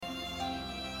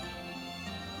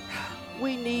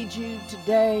We need you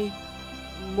today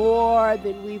more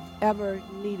than we've ever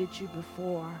needed you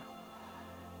before.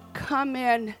 Come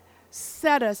in,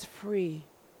 set us free.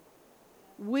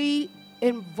 We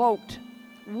invite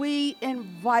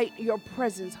your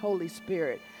presence, Holy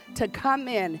Spirit, to come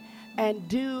in and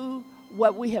do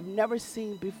what we have never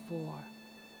seen before.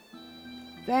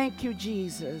 Thank you,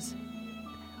 Jesus.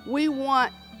 We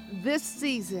want this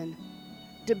season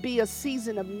to be a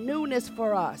season of newness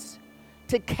for us,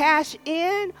 to cash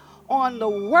in on the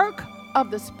work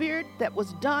of the Spirit that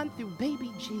was done through baby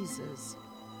Jesus.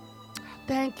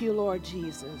 Thank you, Lord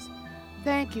Jesus.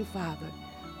 Thank you, Father.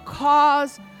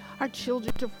 Cause our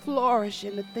children to flourish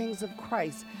in the things of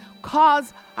Christ.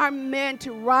 Cause our men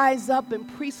to rise up in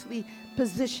priestly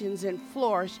positions and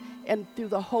flourish and through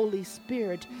the Holy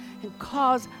Spirit. And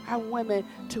cause our women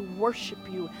to worship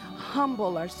you,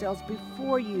 humble ourselves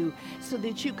before you so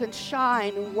that you can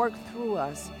shine and work through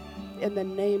us in the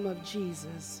name of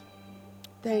Jesus.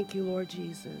 Thank you, Lord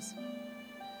Jesus.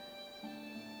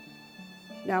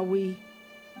 Now we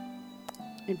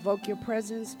invoke your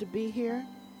presence to be here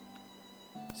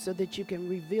so that you can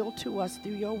reveal to us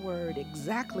through your word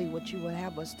exactly what you would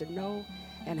have us to know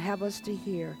and have us to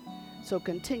hear. So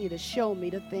continue to show me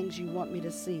the things you want me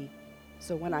to see.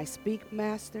 So when I speak,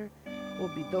 Master, will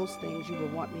be those things you will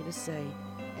want me to say.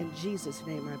 In Jesus'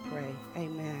 name I pray.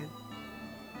 Amen.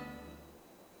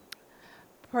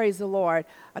 Praise the Lord.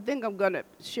 I think I'm going to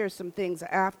share some things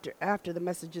after the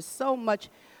message. There's so much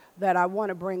that I want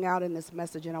to bring out in this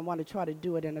message, and I want to try to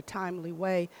do it in a timely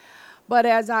way. But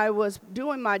as I was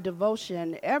doing my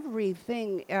devotion,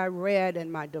 everything I read in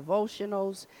my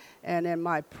devotionals and in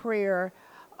my prayer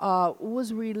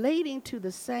was relating to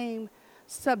the same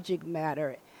subject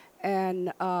matter.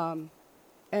 And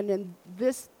in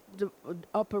this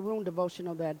upper room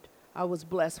devotional that I was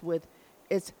blessed with,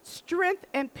 it's strength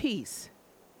and peace.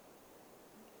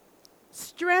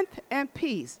 Strength and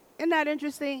peace. Isn't that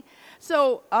interesting?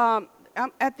 So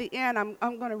at the end,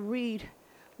 I'm going to read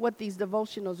what these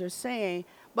devotionals are saying,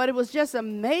 but it was just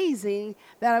amazing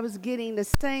that I was getting the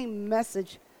same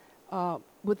message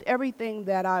with everything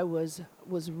that I was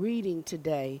reading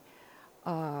today.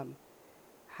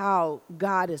 How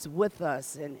God is with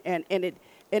us, and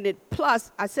it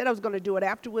plus I said I was going to do it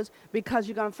afterwards because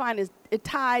you're going to find it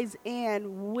ties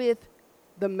in with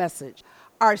the message.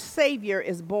 Our Savior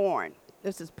is born.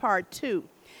 This is part 2.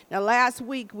 Now, last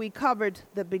week we covered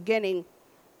the beginning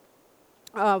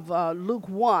of Luke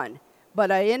 1,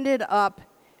 but I ended up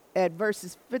at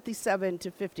verses 57 to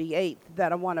 58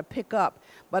 that I want to pick up.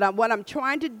 But what I'm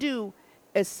trying to do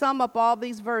is sum up all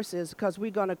these verses because we're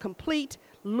going to complete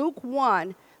Luke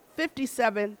 1,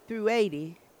 57 through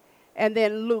 80, and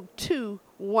then Luke 2,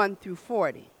 1 through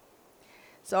 40.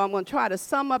 So I'm going to try to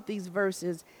sum up these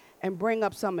verses and bring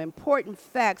up some important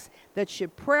facts that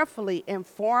should prayerfully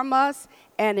inform us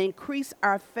and increase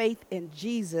our faith in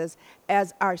Jesus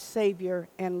as our Savior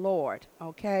and Lord,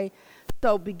 okay?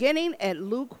 So beginning at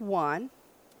Luke 1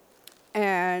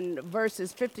 and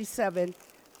verses 57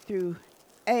 through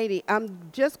 80, I'm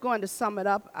just going to sum it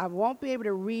up. I won't be able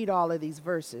to read all of these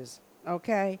verses,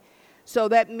 okay? So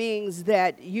that means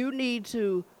that you need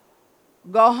to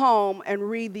go home and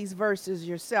read these verses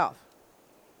yourself,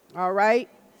 all right?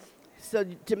 So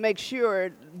to make sure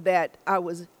that I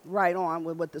was right on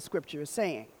with what the scripture is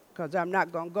saying, because I'm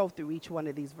not going to go through each one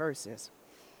of these verses.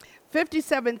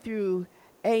 57 through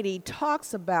 80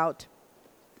 talks about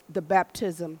the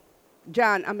baptism,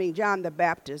 John the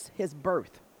Baptist, his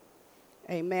birth.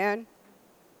 Amen.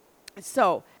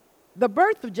 So the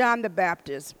birth of John the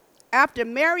Baptist, after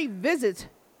Mary visits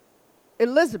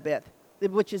Elizabeth,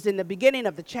 which is in the beginning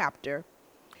of the chapter,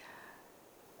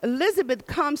 Elizabeth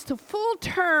comes to full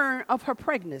term of her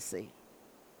pregnancy.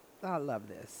 I love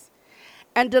this.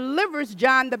 And delivers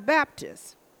John the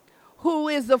Baptist, who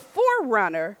is the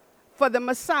forerunner for the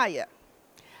Messiah.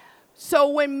 So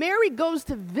when Mary goes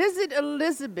to visit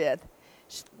Elizabeth,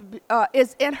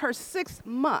 is in her 6th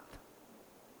month,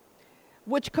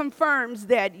 which confirms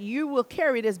that you will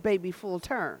carry this baby full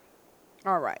term.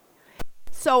 All right.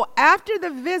 So after the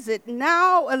visit,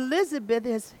 now Elizabeth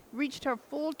has reached her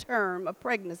full term of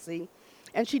pregnancy,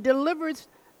 and she delivers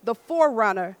the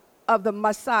forerunner of the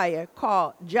Messiah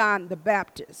called John the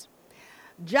Baptist.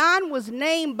 John was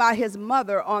named by his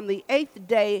mother on the 8th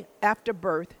day after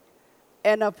birth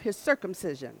and of his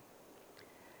circumcision.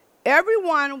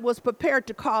 Everyone was prepared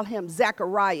to call him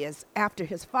Zacharias after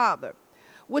his father,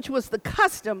 which was the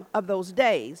custom of those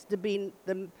days, to be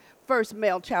the first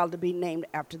male child to be named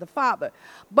after the father.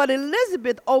 But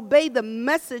Elizabeth obeyed the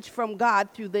message from God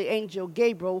through the angel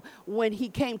Gabriel when he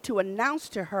came to announce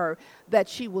to her that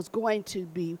she was going to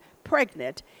be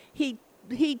pregnant. He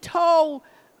he told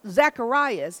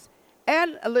Zacharias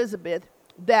and Elizabeth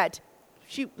that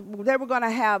they were going to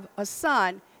have a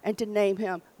son and to name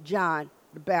him John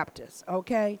the Baptist,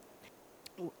 okay?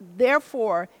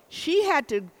 Therefore, she had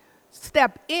to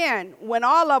step in when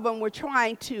all of them were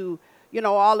trying to,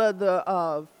 all of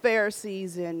the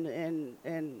Pharisees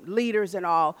and leaders and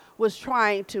all was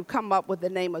trying to come up with the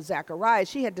name of Zacharias.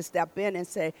 She had to step in and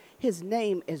say, his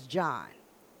name is John.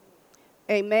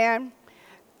 Amen.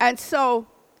 And so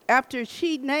after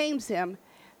she names him,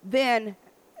 then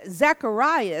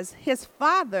Zacharias, his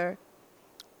father,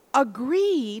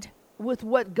 agreed with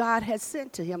what God had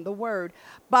sent to him, the word,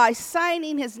 by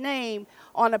signing his name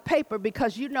on a paper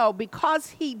because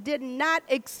he did not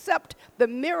accept the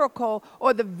miracle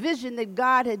or the vision that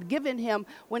God had given him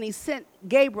when he sent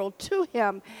Gabriel to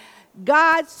him,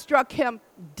 God struck him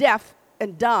deaf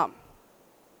and dumb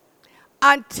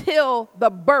until the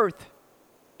birth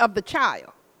of the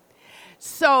child.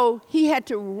 So he had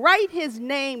to write his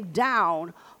name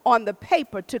down on the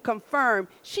paper to confirm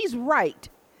she's right.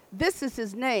 This is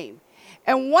his name.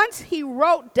 And once he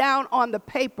wrote down on the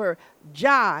paper,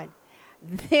 John,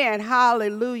 then,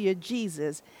 hallelujah,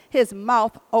 Jesus, his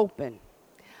mouth opened.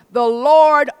 The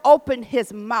Lord opened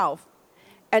his mouth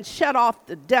and shut off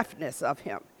the deafness of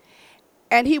him.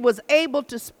 And he was able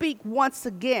to speak once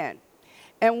again.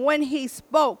 And when he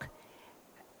spoke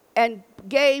and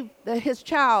gave his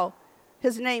child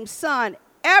his name son,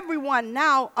 everyone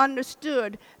now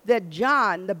understood that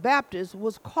John the Baptist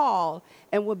was called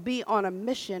and would be on a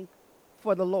mission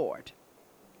for the Lord.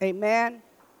 Amen.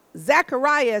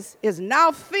 Zacharias is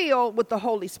now filled with the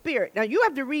Holy Spirit. Now, you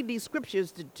have to read these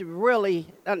scriptures to really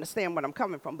understand where I'm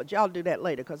coming from, but y'all do that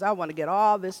later because I want to get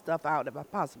all this stuff out if I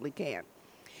possibly can.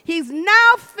 He's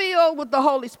now filled with the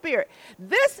Holy Spirit.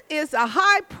 This is a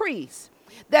high priest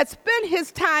that spent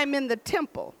his time in the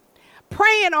temple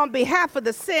praying on behalf of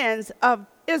the sins of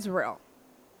Israel.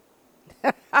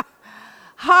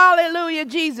 Hallelujah,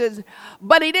 Jesus.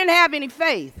 But he didn't have any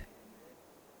faith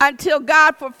until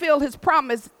God fulfilled his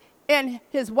promise in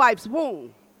his wife's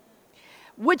womb,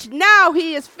 which now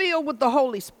he is filled with the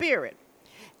Holy Spirit.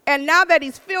 And now that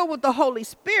he's filled with the Holy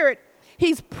Spirit,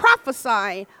 he's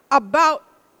prophesying about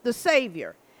the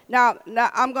Savior. Now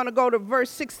I'm going to go to verse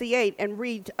 68 and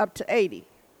read up to 80.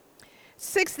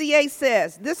 68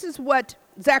 says, this is what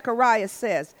Zacharias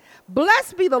says,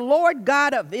 "Blessed be the Lord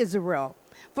God of Israel,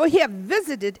 for he hath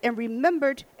visited and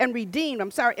redeemed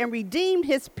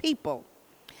his people.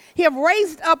 He hath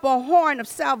raised up a horn of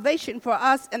salvation for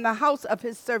us in the house of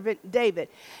his servant David."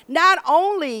 Not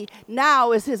only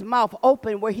now is his mouth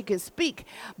open where he can speak,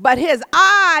 but his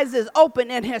eyes is open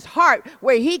in his heart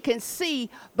where he can see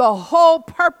the whole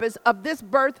purpose of this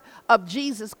birth of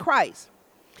Jesus Christ.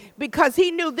 Because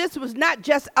he knew this was not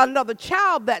just another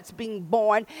child that's being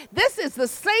born. This is the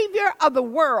Savior of the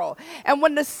world. And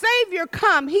when the Savior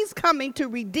comes, he's coming to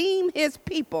redeem his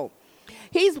people.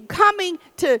 He's coming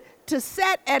to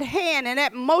set at hand and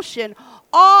at motion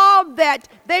all that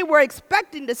they were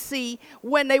expecting to see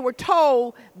when they were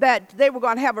told that they were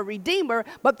going to have a redeemer,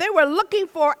 but they were looking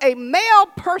for a male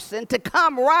person to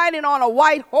come riding on a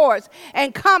white horse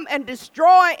and come and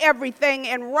destroy everything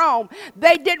in Rome.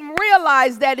 They didn't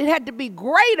realize that it had to be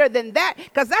greater than that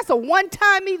because that's a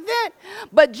one-time event.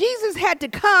 But Jesus had to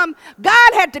come,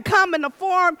 God had to come in the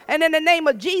form and in the name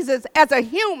of Jesus as a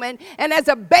human and as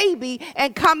a baby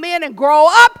and come in and grow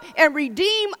up and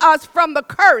redeem us from the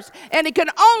curse. And it can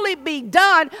only be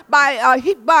done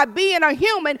by being a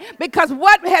human, because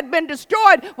what had been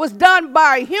destroyed was done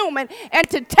by a human. And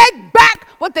to take back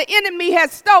what the enemy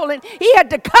has stolen, he had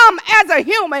to come as a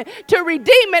human to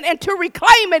redeem it and to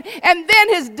reclaim it. And then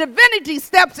his divinity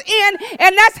steps in,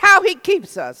 and that's how he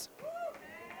keeps us.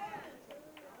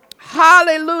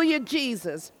 Hallelujah,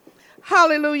 Jesus.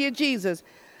 Hallelujah, Jesus.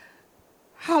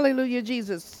 Hallelujah,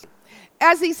 Jesus.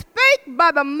 As he spake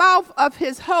by the mouth of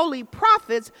his holy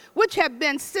prophets, which have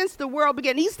been since the world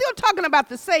began. He's still talking about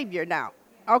the Savior now,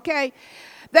 okay?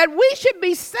 That we should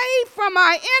be saved from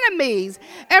our enemies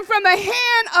and from the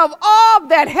hand of all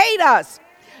that hate us.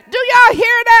 Do y'all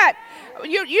hear that?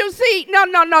 You see, no,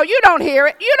 you don't hear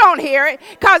it. You don't hear it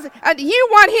because you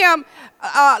want him,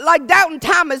 like Doubting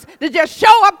Thomas, to just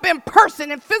show up in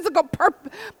person, in physical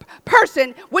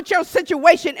person with your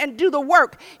situation and do the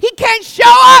work. He can't show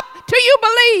up till you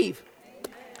believe.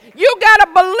 You got to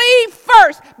believe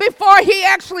first before he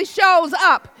actually shows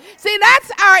up. See,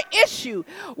 that's our issue.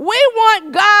 We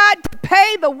want God to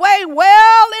pay the way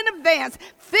well in advance,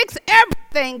 fix everything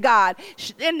thing, God.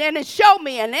 And then it showed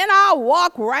me, and then I'll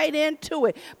walk right into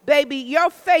it. Baby, your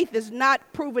faith is not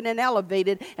proven and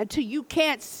elevated until you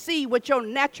can't see with your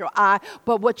natural eye,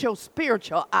 but with your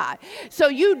spiritual eye. So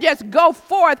you just go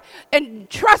forth and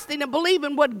trusting and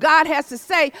believing what God has to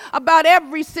say about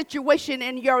every situation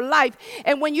in your life.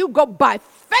 And when you go by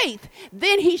faith,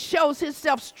 then he shows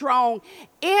himself strong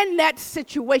in that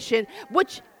situation,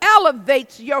 which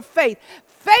elevates your faith.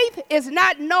 Faith is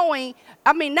not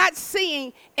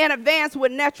seeing in advance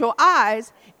with natural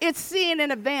eyes. It's seeing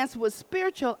in advance with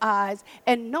spiritual eyes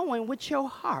and knowing with your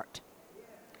heart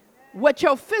what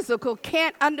your physical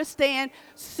can't understand,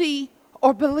 see,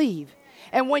 or believe.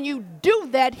 And when you do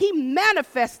that, he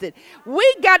manifested.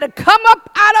 We got to come up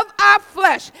out of our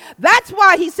flesh. That's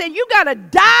why he said you got to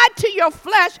die to your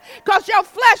flesh, because your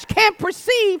flesh can't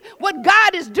perceive what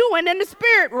God is doing in the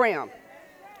spirit realm.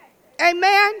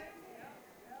 Amen.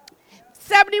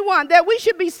 71, that we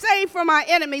should be saved from our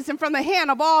enemies and from the hand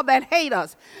of all that hate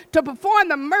us, to perform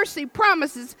the mercy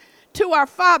promises to our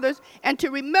fathers and to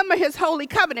remember his holy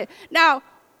covenant. Now,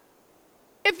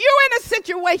 if you're in a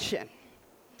situation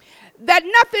that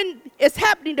nothing is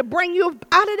happening to bring you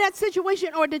out of that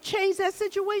situation or to change that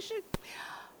situation,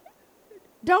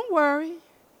 don't worry.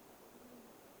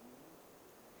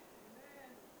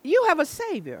 You have a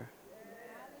Savior.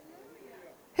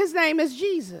 His name is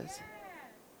Jesus.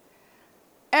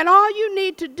 And all you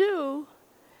need to do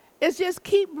is just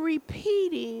keep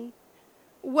repeating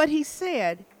what he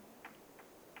said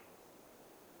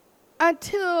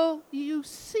until you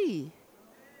see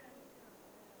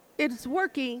it's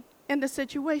working in the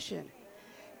situation.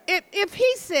 If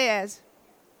he says,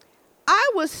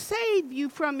 I will save you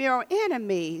from your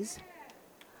enemies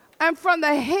and from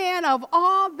the hand of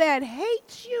all that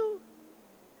hates you,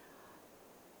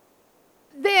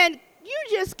 then you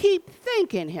just keep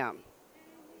thanking him.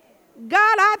 God,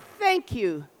 I thank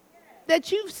you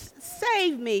that you've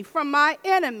saved me from my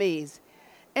enemies.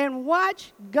 And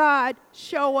watch God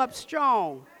show up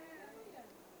strong.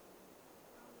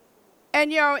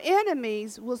 And your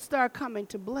enemies will start coming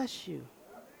to bless you.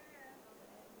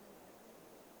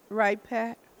 Right,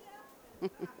 Pat?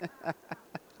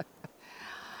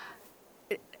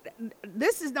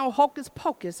 This is no hocus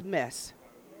pocus mess.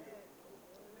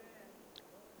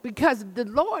 Because the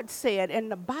Lord said in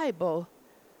the Bible,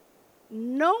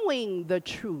 knowing the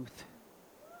truth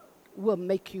will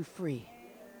make you free.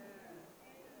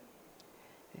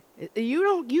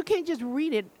 You can't just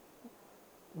read it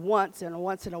once in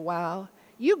a while.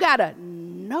 You got to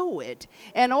know it.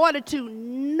 In order to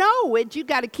know it, you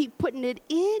got to keep putting it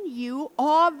in you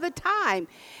all the time.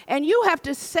 And you have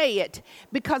to say it,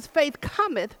 because faith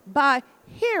cometh by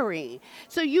hearing.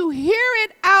 So you hear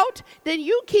it out, then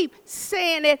you keep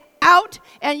saying it out,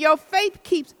 and your faith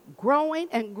keeps growing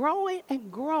and growing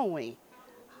and growing.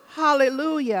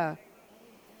 Hallelujah.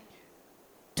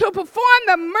 To perform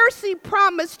the mercy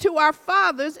promise to our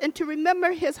fathers and to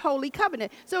remember his holy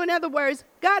covenant. So in other words,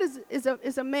 God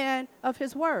is a man of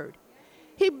his word.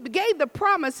 He gave the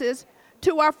promises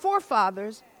to our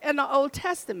forefathers in the Old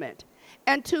Testament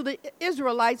and to the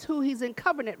Israelites who he's in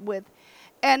covenant with.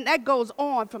 And that goes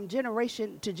on from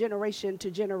generation to generation to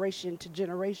generation to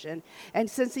generation. And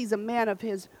since he's a man of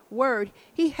his word,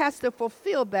 he has to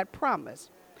fulfill that promise.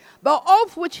 The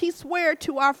oath which he swore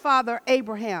to our father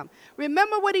Abraham.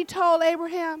 Remember what he told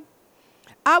Abraham?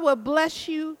 I will bless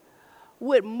you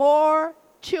with more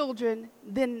children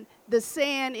than the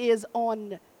sand is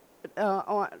on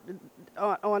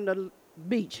the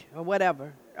beach or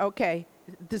whatever. Okay,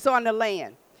 it's on the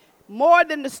land. More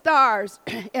than the stars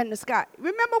in the sky.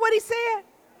 Remember what he said?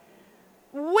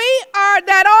 We are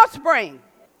that offspring,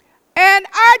 and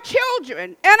our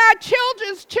children, and our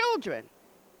children's children.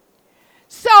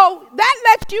 So that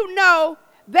lets you know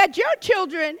that your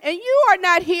children, and you are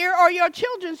not here, or your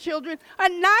children's children are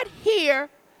not here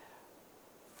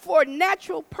for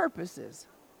natural purposes.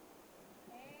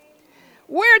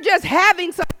 We're just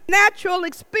having some natural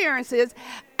experiences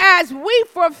as we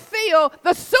fulfill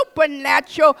the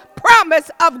supernatural promise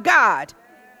of God.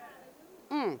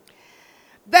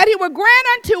 That he would grant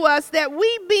unto us that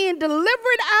we, being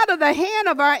delivered out of the hand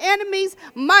of our enemies,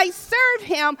 might serve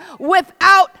him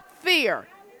without fear.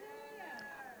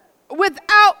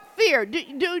 Without fear.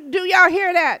 Do y'all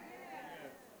hear that?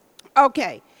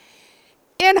 Okay.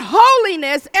 In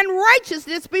holiness and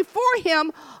righteousness before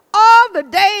him all the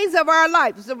days of our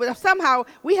life. So somehow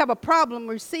we have a problem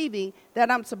receiving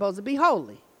that I'm supposed to be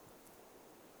holy.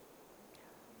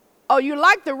 Oh, you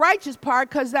like the righteous part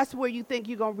because that's where you think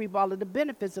you're going to reap all of the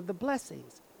benefits of the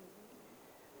blessings.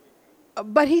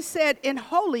 But he said in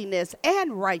holiness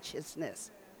and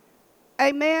righteousness.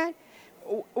 Amen.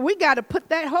 We got to put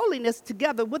that holiness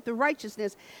together with the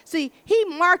righteousness. See, he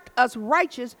marked us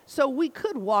righteous so we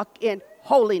could walk in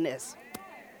holiness.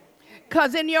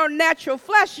 Because in your natural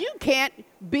flesh, you can't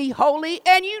be holy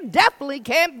and you definitely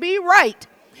can't be right.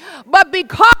 But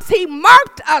because he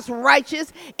marked us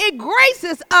righteous, it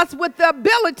graces us with the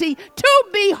ability to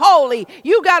be holy.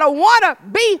 You got to want to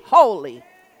be holy.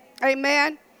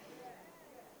 Amen.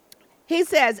 He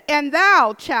says, and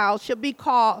thou, child, shall be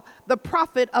called the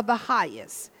prophet of the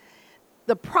highest,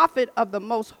 the prophet of the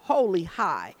most holy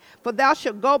high. For thou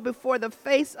shalt go before the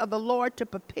face of the Lord to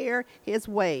prepare his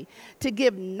way, to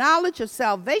give knowledge of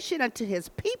salvation unto his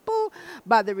people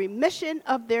by the remission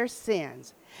of their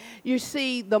sins. You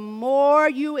see, the more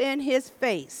you in his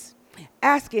face,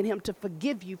 asking him to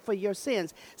forgive you for your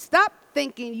sins, stop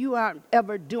thinking you aren't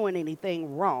ever doing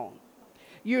anything wrong.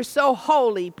 You're so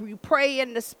holy, you pray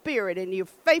in the spirit, and you're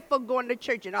faithful going to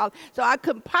church and all. So I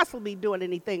couldn't possibly be doing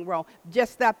anything wrong.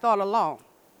 Just that thought alone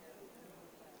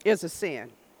is a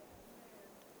sin.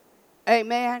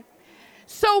 Amen.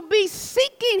 So be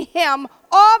seeking him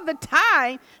all the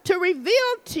time to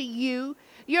reveal to you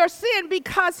your sin,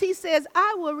 because he says,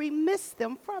 I will remiss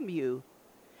them from you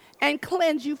and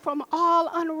cleanse you from all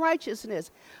unrighteousness.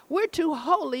 We're too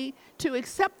holy to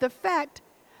accept the fact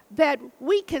that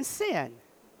we can sin.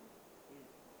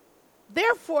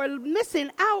 Therefore,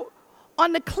 missing out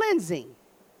on the cleansing.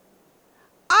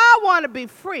 I want to be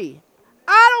free.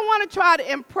 I don't want to try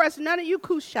to impress none of you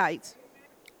Cushites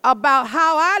about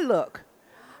how I look.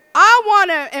 I want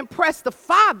to impress the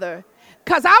Father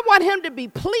because I want him to be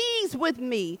pleased with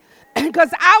me, because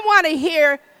I want to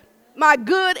hear my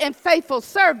good and faithful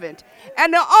servant.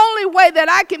 And the only way that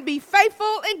I can be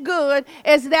faithful and good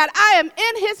is that I am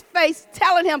in his face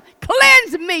telling him,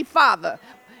 cleanse me, Father.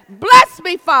 Bless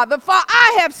me, Father, for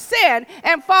I have sinned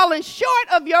and fallen short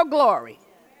of your glory.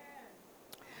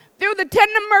 Through the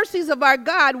tender mercies of our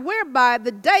God, whereby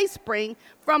the day spring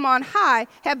from on high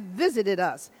have visited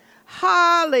us.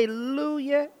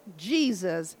 Hallelujah,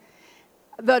 Jesus.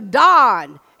 The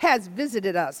dawn has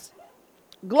visited us.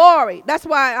 Glory. That's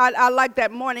why I like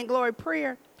that morning glory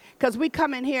prayer, because we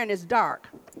come in here and it's dark.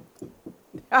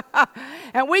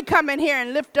 And we come in here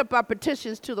and lift up our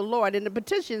petitions to the Lord. And the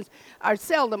petitions are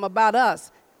seldom about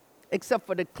us, except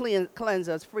for to cleanse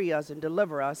us, free us, and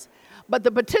deliver us. But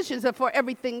the petitions are for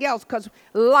everything else, because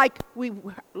like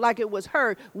it was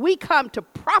heard, we come to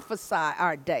prophesy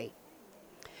our day.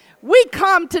 We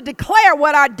come to declare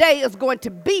what our day is going to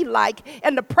be like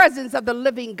in the presence of the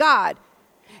living God.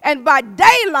 And by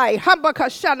daylight,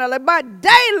 by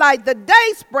daylight, the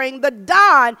day spring, the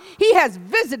dawn, he has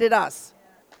visited us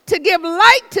to give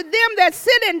light to them that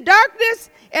sit in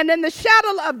darkness and in the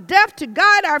shadow of death, to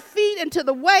guide our feet into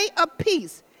the way of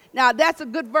peace. Now, that's a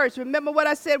good verse. Remember what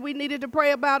I said we needed to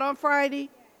pray about on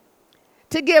Friday?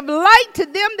 To give light to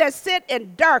them that sit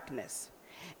in darkness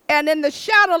and in the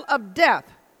shadow of death,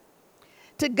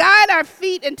 to guide our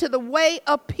feet into the way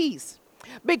of peace.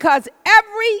 Because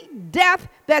every death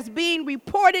that's being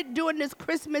reported during this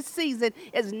Christmas season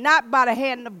is not by the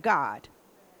hand of God.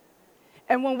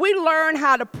 And when we learn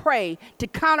how to pray to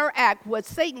counteract what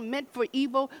Satan meant for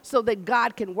evil so that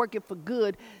God can work it for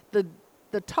good,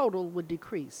 the total would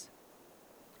decrease.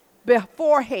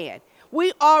 Beforehand,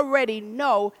 we already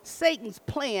know Satan's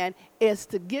plan is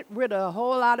to get rid of a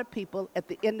whole lot of people at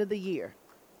the end of the year.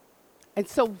 And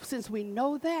so since we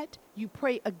know that, you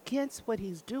pray against what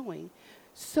he's doing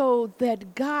so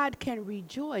that God can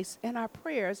rejoice in our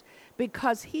prayers,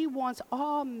 because he wants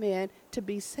all men to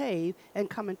be saved and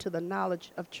come into the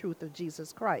knowledge of truth of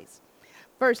Jesus Christ.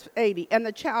 Verse 80, and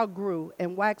the child grew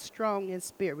and waxed strong in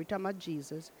spirit, we're talking about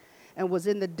Jesus, and was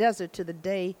in the desert to the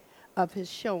day of his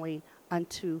showing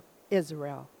unto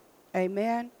Israel.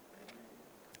 Amen?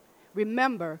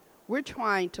 Remember, we're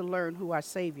trying to learn who our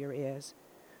Savior is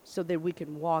so that we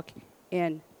can walk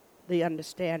in the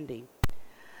understanding.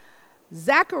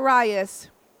 Zacharias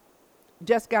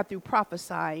just got through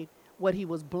prophesying what he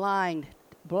was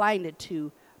blinded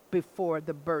to before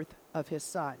the birth of his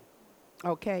son.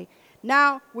 Okay?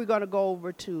 Now we're going to go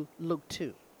over to Luke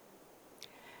 2.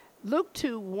 Luke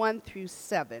 2, 1 through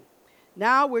 7.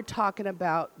 Now we're talking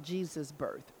about Jesus'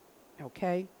 birth.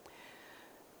 Okay?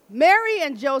 Mary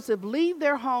and Joseph leave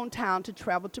their hometown to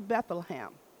travel to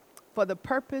Bethlehem for the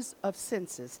purpose of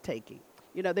census taking.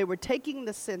 You know, they were taking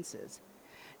the census.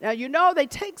 Now, you know, they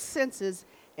take census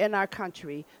in our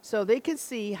country so they can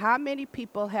see how many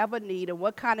people have a need and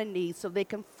what kind of needs, so they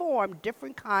can form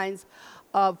different kinds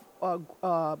of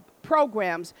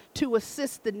programs to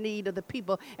assist the need of the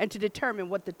people and to determine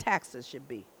what the taxes should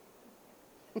be.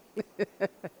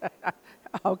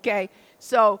 Okay,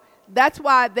 so that's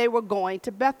why they were going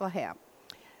to Bethlehem.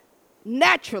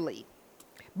 naturally,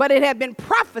 but it had been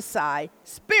prophesied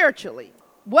spiritually.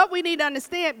 What we need to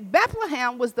understand,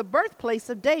 Bethlehem was the birthplace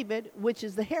of David, which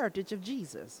is the heritage of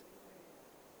Jesus.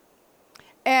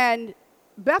 And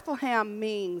Bethlehem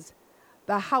means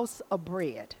the house of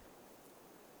bread.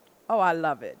 Oh, I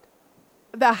love it.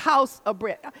 The house of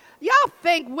bread. Y'all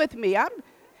think with me.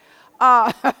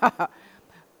 The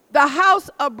house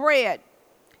of bread.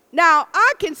 Now,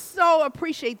 I can so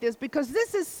appreciate this because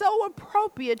this is so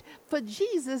appropriate for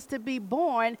Jesus to be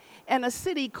born in a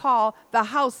city called the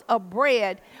house of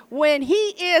bread when he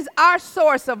is our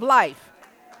source of life.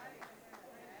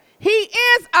 He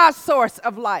is our source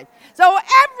of life. So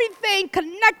everything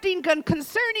connecting and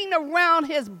concerning around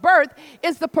his birth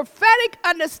is the prophetic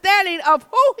understanding of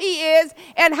who he is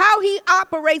and how he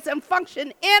operates and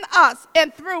functions in us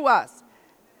and through us.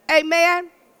 Amen.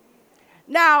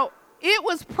 Now, it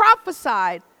was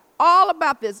prophesied all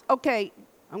about this. Okay,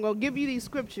 I'm going to give you these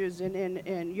scriptures,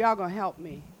 and y'all going to help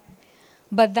me.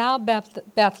 But thou,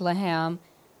 Bethlehem,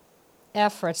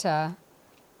 Ephratah,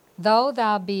 though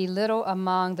thou be little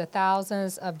among the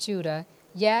thousands of Judah,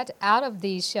 yet out of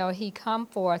thee shall he come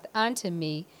forth unto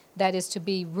me, that is to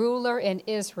be ruler in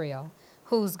Israel,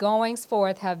 whose goings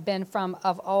forth have been from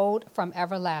of old, from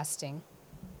everlasting.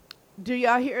 Do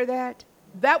y'all hear that?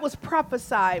 That was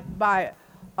prophesied by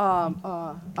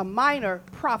a minor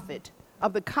prophet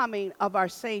of the coming of our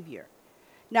Savior.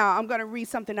 Now, I'm going to read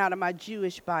something out of my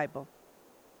Jewish Bible.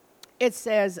 It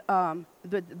says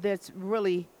that's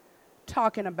really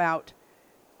talking about,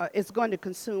 it's going to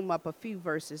consume up a few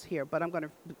verses here, but I'm going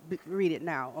to read it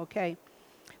now, okay?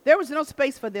 There was no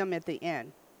space for them at the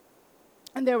inn,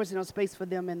 and there was no space for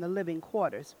them in the living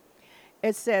quarters.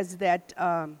 It says that,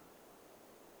 I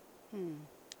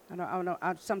don't know,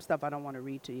 some stuff I don't want to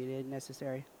read to you, it isn't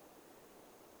necessary.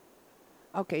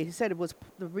 Okay,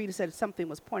 the reader said something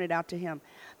was pointed out to him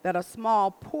that a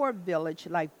small, poor village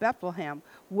like Bethlehem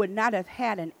would not have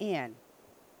had an inn.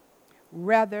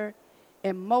 Rather,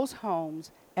 in most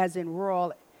homes, as in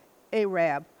rural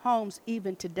Arab homes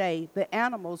even today, the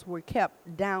animals were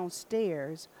kept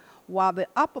downstairs, while the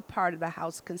upper part of the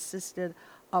house consisted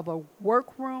of a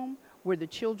workroom where the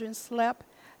children slept,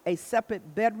 a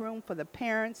separate bedroom for the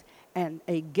parents, and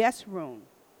a guest room.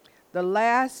 The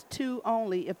last two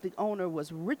only if the owner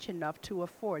was rich enough to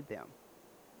afford them.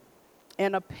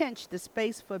 In a pinch, the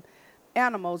space for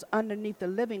animals underneath the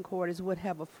living quarters would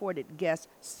have afforded guests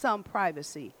some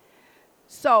privacy.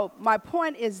 So my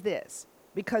point is this,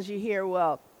 because you hear,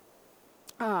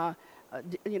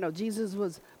 Jesus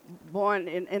was born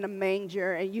in a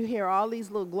manger, and you hear all these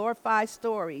little glorified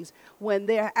stories when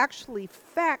they're actually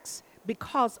facts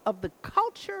because of the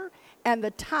culture and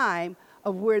the time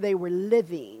of where they were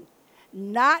living,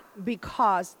 not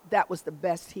because that was the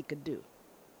best he could do.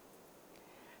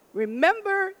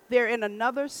 Remember, they're in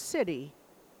another city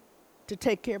to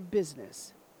take care of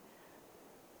business,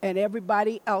 and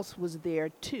everybody else was there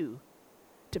too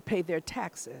to pay their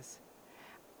taxes.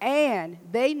 And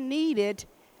they needed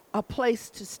a place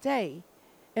to stay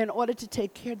in order to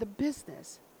take care of the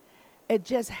business. It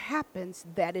just happens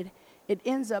that it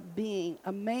ends up being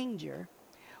a manger,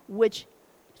 which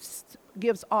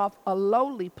gives off a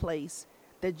lowly place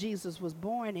that Jesus was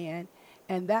born in,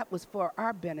 and that was for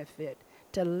our benefit,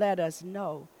 to let us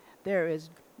know there is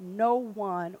no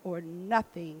one or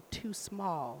nothing too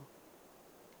small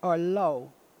or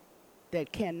low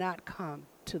that cannot come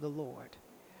to the Lord.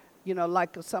 You know,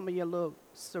 like some of your little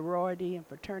sorority and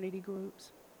fraternity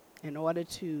groups, in order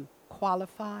to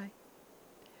qualify.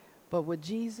 But with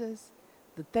Jesus,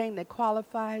 the thing that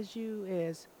qualifies you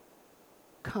is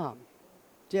come.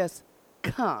 Just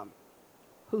come.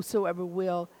 Whosoever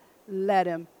will, let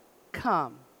him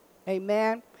come.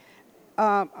 Amen.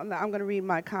 I'm going to read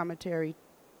my commentary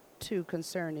too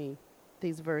concerning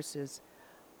these verses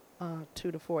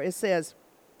 2 to 4. It says,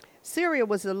 Syria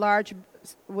was the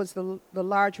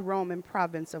large Roman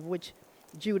province of which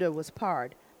Judah was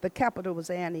part. The capital was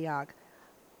Antioch.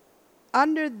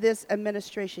 Under this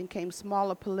administration came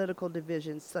smaller political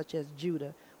divisions such as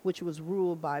Judah, which was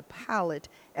ruled by Pilate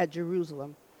at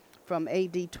Jerusalem from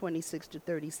AD 26 to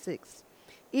 36.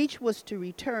 Each was to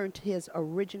return to his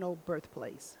original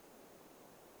birthplace.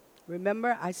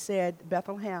 Remember, I said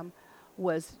Bethlehem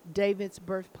was David's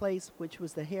birthplace, which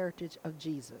was the heritage of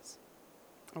Jesus.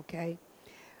 Okay?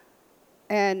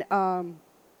 And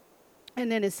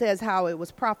then it says how it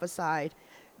was prophesied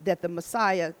that the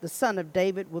Messiah, the son of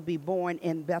David, will be born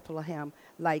in Bethlehem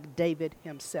like David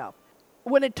himself.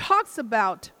 When it talks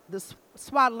about the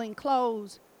swaddling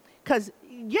clothes, because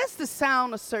just the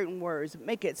sound of certain words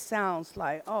make it sound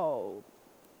like, oh,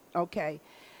 okay.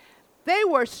 They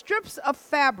were strips of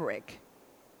fabric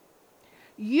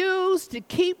used to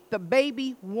keep the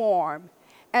baby warm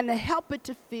and to help it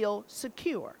to feel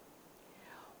secure.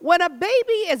 When a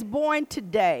baby is born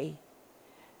today,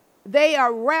 they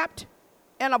are wrapped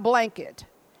in a blanket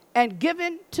and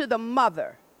given to the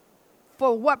mother.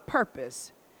 For what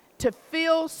purpose? To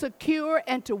feel secure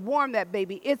and to warm that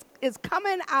baby. It's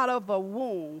coming out of a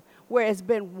womb where it's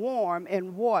been warm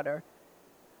in water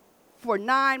for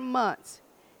 9 months.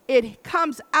 It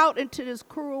comes out into this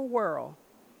cruel world,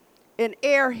 and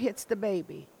air hits the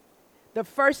baby. The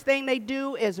first thing they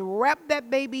do is wrap that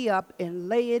baby up and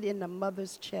lay it in the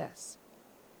mother's chest.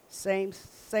 Same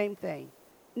thing.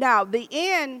 Now, the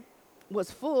inn was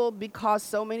full because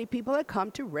so many people had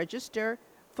come to register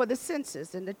for the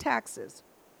census and the taxes,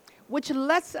 which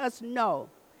lets us know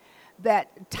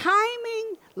that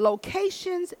timing,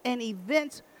 locations, and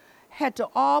events had to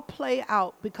all play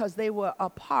out because they were a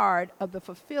part of the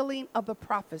fulfilling of the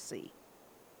prophecy.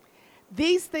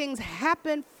 These things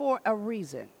happen for a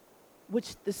reason,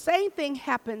 which the same thing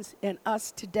happens in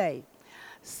us today.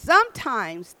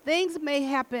 Sometimes things may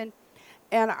happen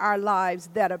in our lives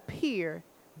that appear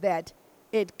that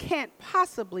it can't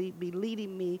possibly be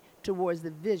leading me towards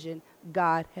the vision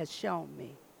God has shown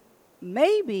me.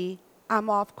 Maybe I'm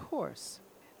off course.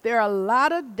 There are a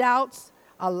lot of doubts,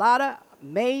 a lot of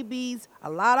maybes,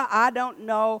 a lot of I don't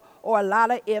know, or a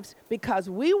lot of ifs, because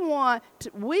we want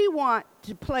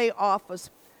to play off of,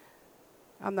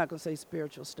 I'm not going to say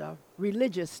spiritual stuff,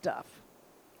 religious stuff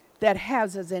that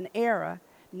has us in error,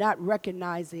 not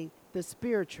recognizing the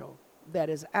spiritual that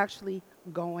is actually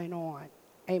going on.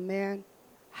 Amen.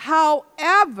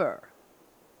 However,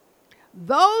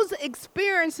 those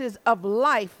experiences of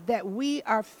life that we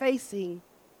are facing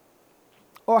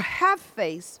or have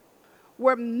faced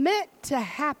were meant to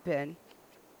happen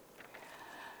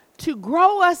to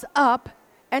grow us up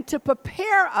and to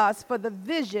prepare us for the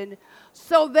vision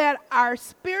so that our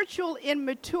spiritual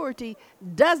immaturity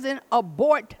doesn't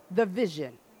abort the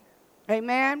vision.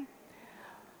 Amen.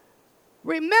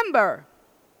 Remember,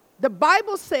 the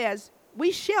Bible says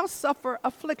we shall suffer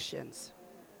afflictions.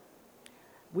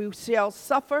 We shall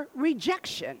suffer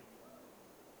rejection.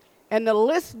 And the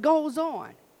list goes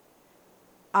on.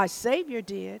 Our Savior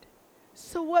did.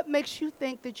 So what makes you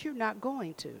think that you're not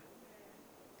going to?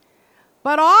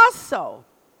 But also,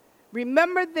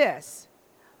 remember this.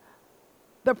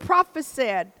 The prophet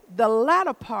said the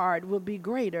latter part will be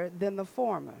greater than the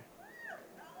former.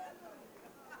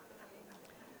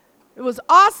 It was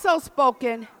also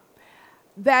spoken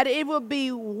that it will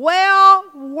be well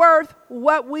worth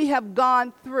what we have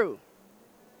gone through.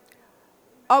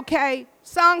 Okay,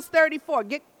 Psalms 34.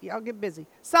 Y'all get busy.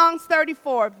 Psalms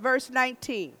 34, verse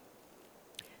 19.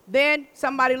 Then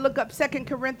somebody look up 2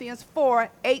 Corinthians 4,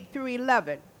 8 through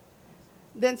 11.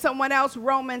 Then someone else,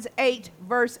 Romans 8,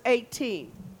 verse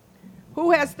 18.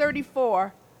 Who has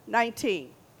 34,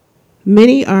 19?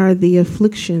 Many are the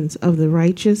afflictions of the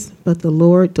righteous, but the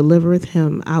Lord delivereth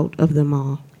him out of them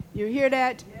all. You hear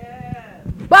that? Yeah.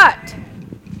 But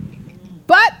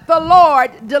the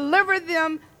Lord delivered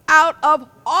them out of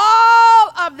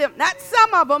all of them. Not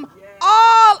some of them,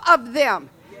 all of them.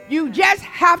 You just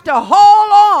have to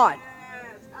hold on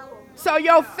so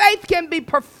your faith can be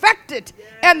perfected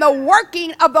in the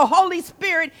working of the Holy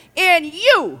Spirit in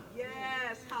you.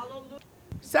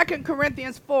 2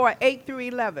 Corinthians 4, 8 through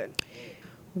 11.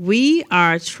 We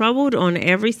are troubled on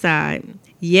every side,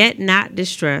 yet not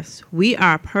distressed. We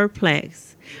are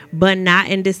perplexed, but not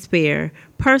in despair.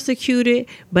 Persecuted,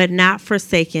 but not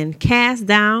forsaken. Cast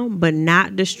down, but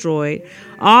not destroyed.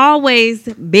 Always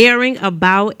bearing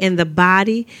about in the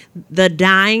body the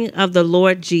dying of the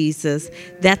Lord Jesus,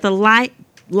 that the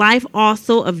life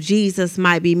also of Jesus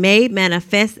might be made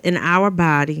manifest in our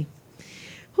body.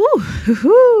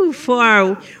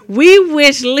 For we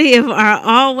which live are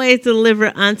always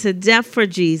delivered unto death for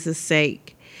Jesus'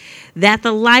 sake, that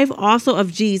the life also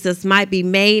of Jesus might be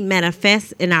made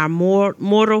manifest in our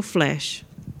mortal flesh.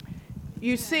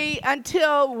 You see,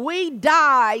 until we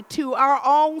die to our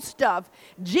own stuff,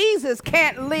 Jesus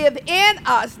can't live in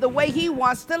us the way he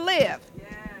wants to live.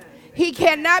 He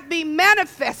cannot be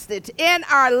manifested in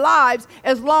our lives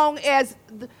as long as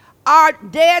our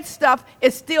dead stuff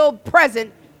is still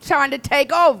present, trying to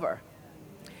take over.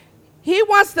 He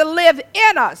wants to live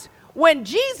in us. When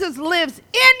Jesus lives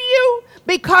in you,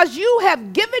 because you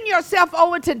have given yourself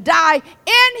over to die in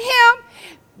him,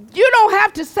 you don't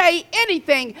have to say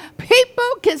anything.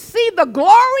 People can see the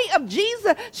glory of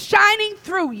Jesus shining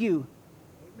through you.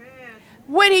 Amen.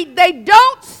 When they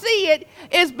don't see it,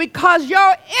 it's because your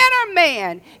inner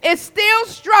man is still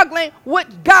struggling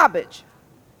with garbage.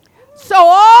 So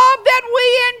all that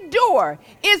we endure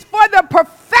is for the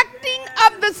perfecting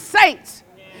of the saints.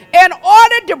 in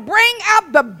order to bring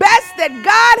out the best that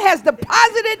God has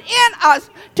deposited in us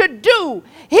to do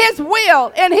his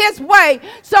will and his way,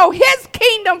 so his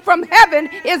kingdom from heaven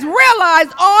is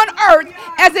realized on earth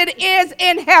as it is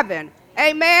in heaven.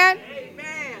 Amen.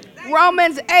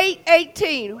 Romans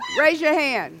 8:18. Raise your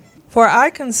hand. For I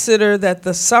consider that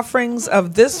the sufferings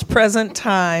of this present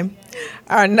time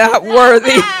are not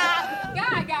worthy.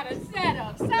 God got a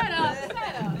setup. Oh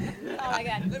my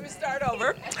God. Let me start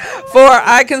over. For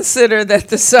I consider that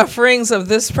the sufferings of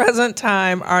this present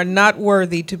time are not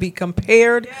worthy to be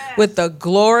compared with the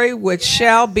glory which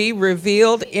shall be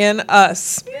revealed in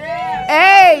us.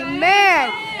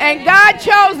 Amen. And God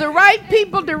chose the right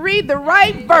people to read the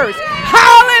right verse.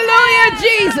 Hallelujah,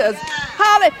 Jesus.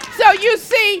 So you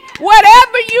see,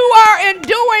 whatever you are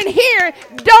enduring here,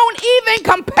 don't even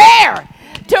compare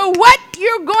to what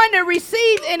you're going to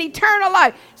receive in eternal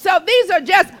life. So these are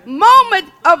just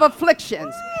moments of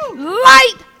afflictions,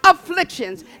 light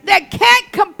afflictions that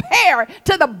can't compare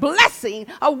to the blessing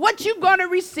of what you're going to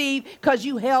receive because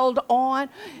you held on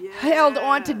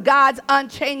to God's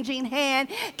unchanging hand,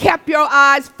 kept your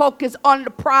eyes focused on the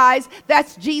prize.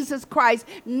 That's Jesus Christ,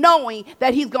 knowing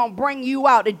that he's going to bring you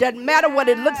out. It doesn't matter what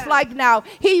it looks like now.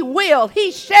 He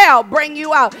shall bring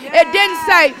you out. It didn't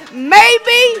say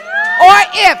maybe or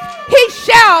if. He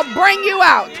shall bring you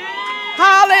out.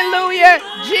 Hallelujah,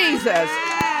 Jesus.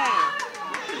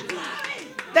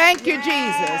 Thank you,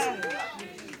 Jesus.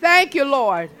 Thank you,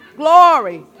 Lord.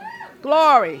 Glory.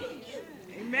 Glory.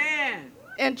 Amen.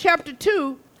 In chapter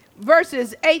 2,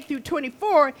 verses 8 through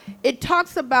 24, it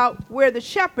talks about where the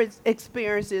shepherd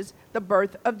experiences the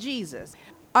birth of Jesus.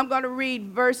 I'm going to read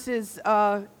verses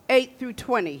 8 through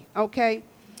 20, okay?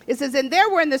 It says, and there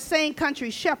were in the same country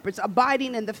shepherds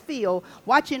abiding in the field,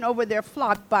 watching over their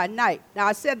flock by night. Now,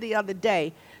 I said the other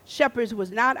day, shepherds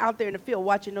was not out there in the field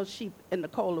watching those sheep in the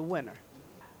cold of winter.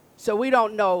 So we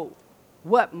don't know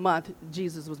what month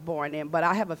Jesus was born in, but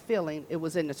I have a feeling it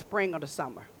was in the spring or the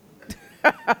summer.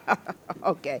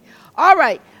 Okay. All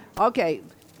right. Okay.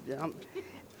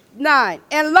 9.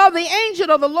 And lo, the angel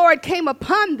of the Lord came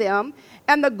upon them,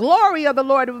 and the glory of the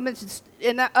Lord was mentioned.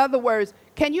 In other words,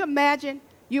 can you imagine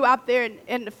you out there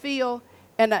in the field,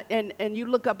 and you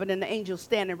look up and then the angel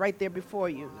standing right there before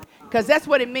you? Because that's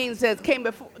what it means. It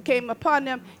came upon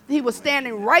them. He was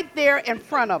standing right there in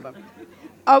front of them.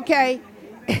 Okay.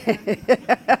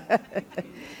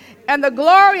 And the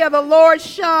glory of the Lord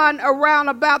shone around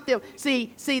about them.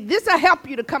 See, this will help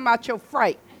you to come out your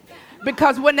fright.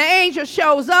 Because when the angel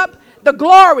shows up, the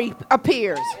glory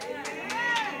appears.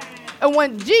 And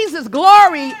when Jesus'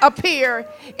 glory appears,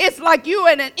 it's like you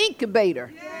in an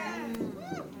incubator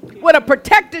with a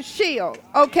protective shield,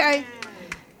 okay?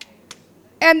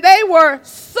 And they were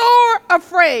sore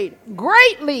afraid,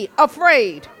 greatly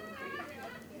afraid.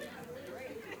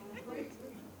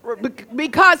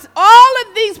 Because all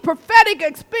of these prophetic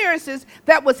experiences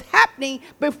that was happening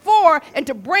before and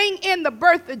to bring in the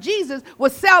birth of Jesus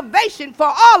was salvation for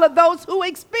all of those who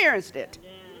experienced it.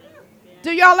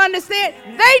 Do y'all understand?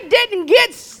 They didn't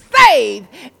get saved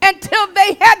until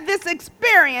they had this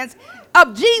experience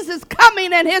of Jesus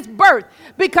coming and his birth,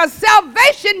 because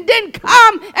salvation didn't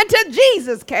come until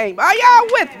Jesus came. Are y'all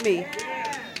with me?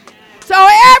 So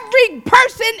every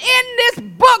person in this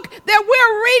book that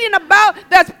we're reading about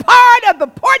that's part of the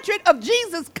portrait of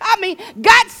Jesus coming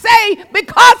got saved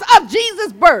because of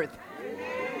Jesus' birth.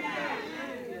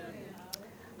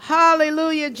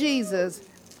 Hallelujah, Jesus.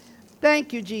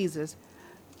 Thank you, Jesus.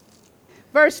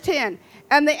 Verse 10,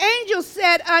 and the angel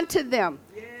said unto them,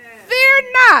 fear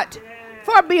not,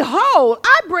 for behold,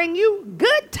 I bring you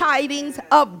good tidings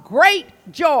of great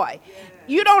joy.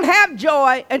 You don't have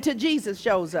joy until Jesus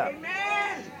shows up.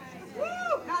 Amen. Woo,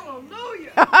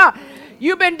 hallelujah.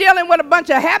 You've been dealing with a bunch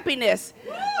of happiness,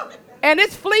 and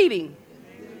it's fleeting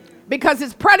because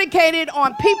it's predicated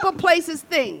on people, places,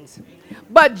 things.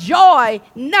 But joy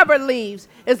never leaves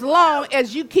as long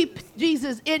as you keep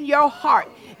Jesus in your heart.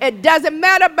 It doesn't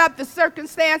matter about the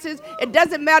circumstances. It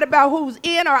doesn't matter about who's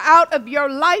in or out of your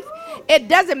life. It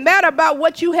doesn't matter about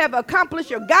what you have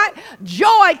accomplished or got.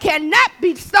 Joy cannot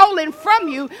be stolen from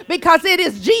you because it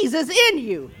is Jesus in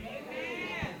you.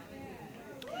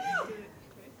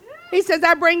 He says,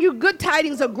 I bring you good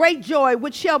tidings of great joy,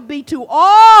 which shall be to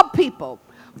all people.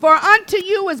 For unto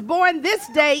you is born this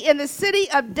day in the city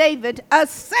of David a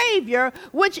Savior,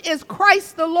 which is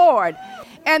Christ the Lord.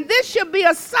 And this shall be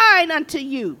a sign unto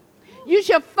you. You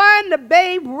shall find the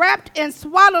babe wrapped in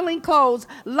swaddling clothes,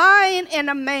 lying in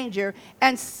a manger.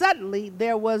 And suddenly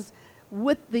there was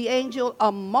with the angel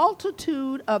a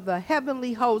multitude of the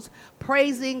heavenly hosts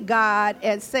praising God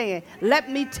and saying,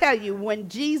 let me tell you, when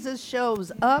Jesus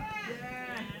shows up,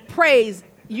 praise,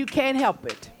 you can't help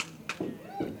it.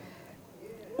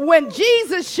 When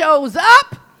Jesus shows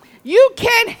up, you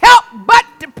can't help but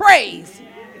to praise.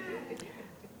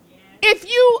 If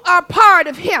you are part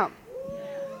of him,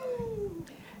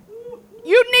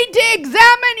 you need to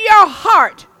examine your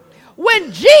heart.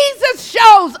 When Jesus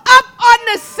shows up on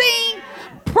the scene,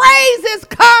 praises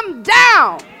come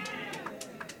down.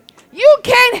 You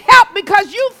can't help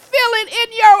because you feel it in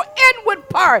your inward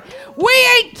part. We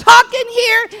ain't talking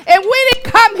here, and we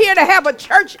didn't come here to have a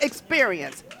church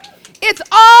experience. It's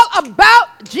all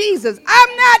about Jesus.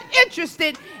 I'm not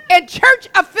interested in church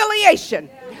affiliation.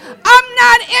 I'm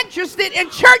not interested in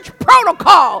church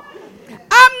protocol.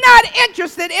 I'm not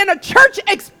interested in a church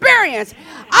experience.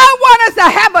 I want us to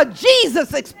have a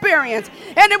Jesus experience.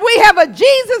 And if we have a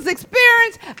Jesus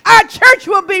experience, our church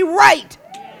will be right.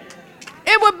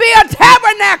 It will be a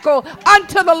tabernacle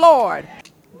unto the Lord.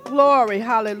 Glory,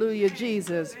 hallelujah,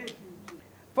 Jesus.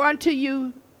 For unto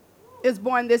you is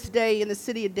born this day in the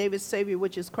city of David's Savior,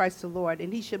 which is Christ the Lord,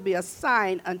 and he shall be a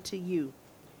sign unto you.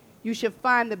 You shall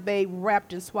find the babe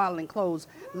wrapped in swaddling clothes,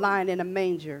 lying in a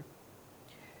manger.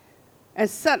 And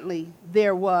suddenly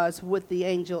there was with the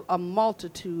angel a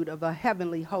multitude of a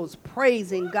heavenly host,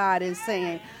 praising God and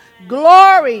saying,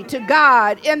 Glory to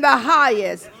God in the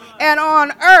highest, and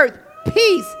on earth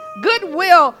peace,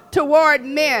 goodwill toward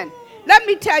men. Let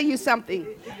me tell you something.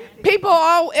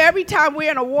 People, every time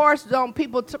we're in a war zone,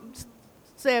 people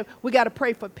say, we got to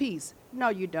pray for peace. No,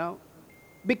 you don't.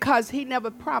 Because he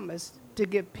never promised to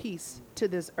give peace to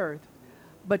this earth,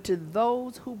 but to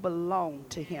those who belong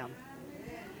to him.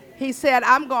 He said,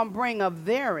 I'm going to bring a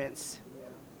variance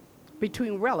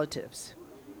between relatives,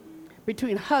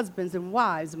 between husbands and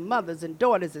wives, mothers and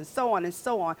daughters, and so on and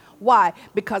so on. Why?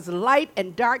 Because light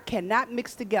and dark cannot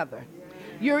mix together.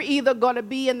 You're either going to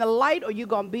be in the light or you're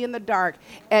going to be in the dark.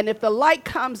 And if the light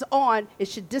comes on, it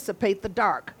should dissipate the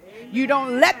dark. You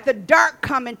don't let the dark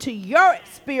come into your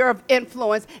sphere of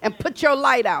influence and put your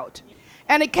light out.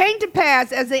 And it came to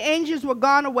pass, as the angels were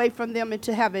gone away from them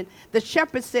into heaven, the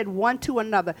shepherds said one to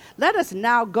another, Let us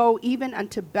now go even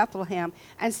unto Bethlehem,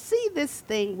 and see this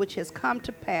thing which has come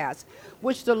to pass,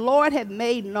 which the Lord had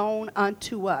made known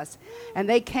unto us. And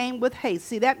they came with haste.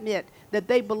 See, that meant that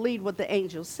they believed what the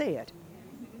angels said.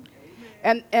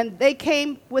 And they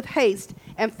came with haste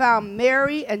and found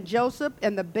Mary and Joseph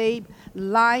and the babe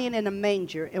lying in a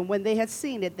manger. And when they had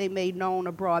seen it, they made known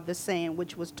abroad the saying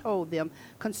which was told them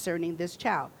concerning this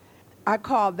child. I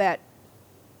call that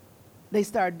they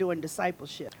started doing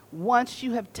discipleship. Once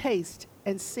you have tasted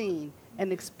and seen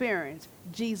and experienced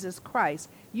Jesus Christ,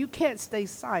 you can't stay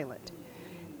silent.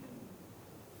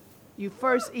 You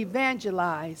first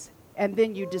evangelize and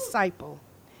then you disciple.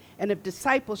 And if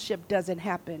discipleship doesn't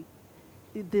happen,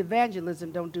 the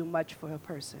evangelism don't do much for a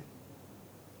person.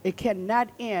 It cannot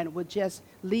end with just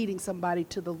leading somebody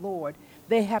to the Lord.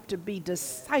 They have to be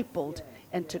discipled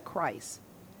into Christ.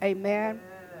 Amen.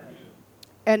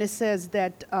 And it says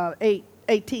that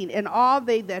 18, and all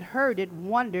they that heard it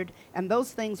wondered, and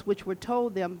those things which were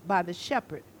told them by the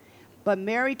shepherd. But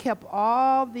Mary kept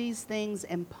all these things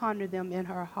and pondered them in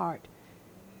her heart.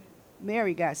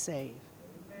 Mary got saved.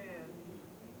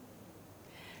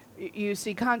 You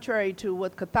see, contrary to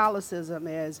what Catholicism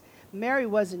is, Mary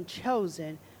wasn't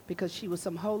chosen because she was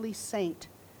some holy saint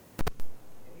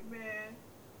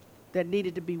that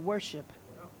needed to be worshiped.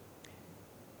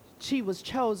 She was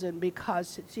chosen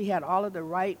because she had all of the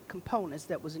right components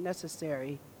that was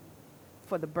necessary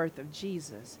for the birth of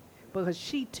Jesus, because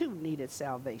she too needed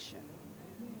salvation.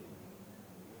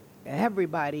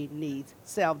 Everybody needs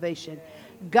salvation.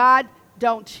 God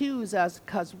don't choose us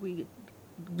because we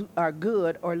are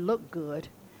good or look good,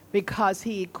 because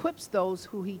he equips those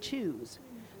who he chooses.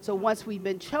 So once we've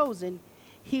been chosen,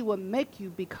 he will make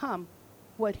you become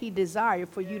what he desired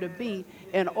for you to be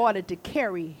in order to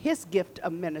carry his gift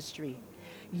of ministry.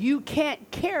 You can't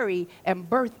carry and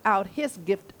birth out his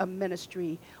gift of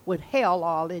ministry with hell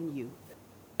all in you.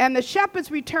 And the shepherds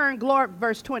returned,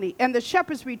 verse 20, and the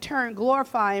shepherds returned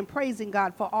glorifying, praising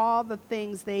God for all the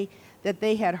things that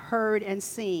they had heard and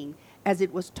seen, as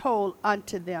it was told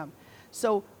unto them.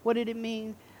 So what did it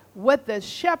mean? What the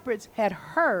shepherds had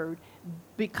heard,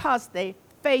 because they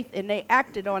faith and they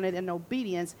acted on it in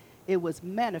obedience, it was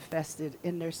manifested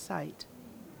in their sight.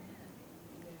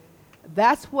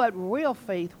 That's what real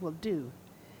faith will do.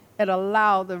 It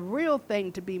allow the real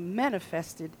thing to be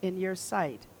manifested in your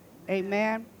sight.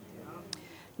 Amen.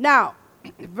 Now,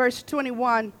 verse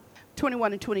 21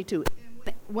 and 22.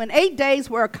 When 8 days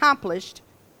were accomplished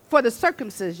for the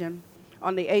circumcision,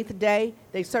 on the 8th day,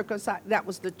 they circumcised. That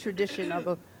was the tradition of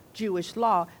a Jewish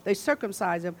law. They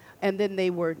circumcised them, and then they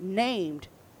were named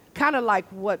kind of like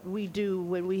what we do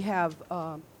when we have,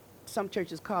 some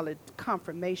churches call it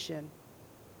confirmation.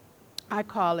 I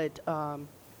call it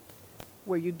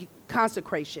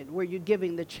consecration, where you're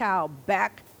giving the child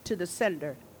back to the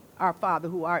sender, our Father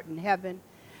who art in heaven.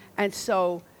 And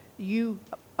so you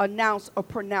announce or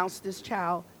pronounce this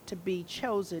child to be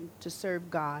chosen to serve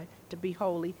God, to be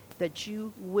holy, that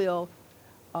you will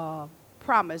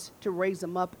promise to raise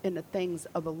them up in the things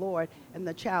of the Lord, and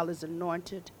the child is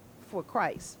anointed for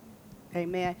Christ.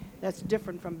 Amen. That's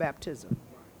different from baptism.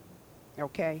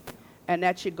 Okay? And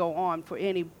that should go on for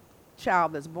any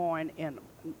child that's born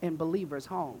in believers'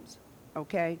 homes.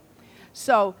 Okay?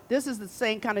 So this is the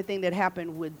same kind of thing that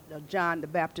happened with John the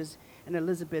Baptist and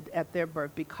Elizabeth at their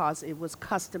birth, because it was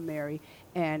customary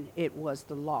and it was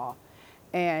the law.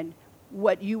 And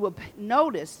what you will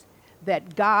notice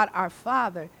that God our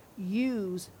Father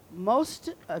used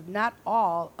most, if not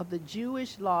all, of the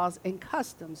Jewish laws and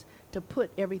customs to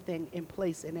put everything in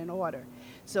place and in order.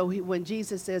 So when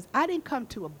Jesus says, I didn't come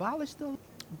to abolish the law,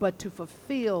 but to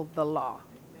fulfill the law.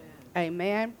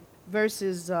 Amen.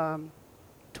 Verses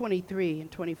 23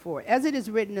 and 24. As it is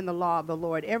written in the law of the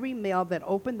Lord, every male that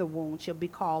opened the womb shall be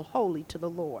called holy to the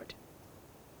Lord.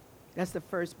 That's the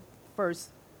first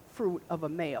fruit of a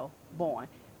male born.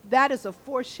 That is a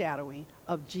foreshadowing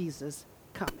of Jesus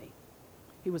coming.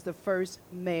 He was the first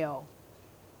male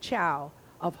child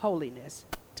of holiness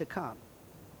to come.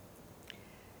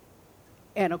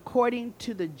 And according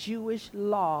to the Jewish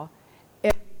law,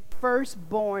 every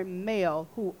firstborn male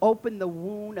who opened the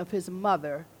womb of his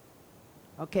mother,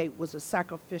 okay, was a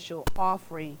sacrificial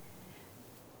offering.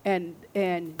 And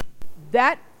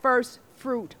that first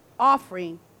fruit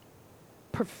offering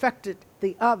perfected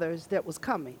the others that was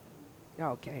coming.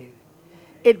 Okay.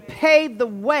 It paved the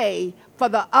way for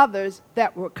the others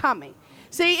that were coming.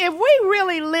 See, if we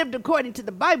really lived according to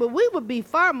the Bible, we would be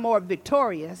far more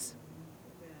victorious.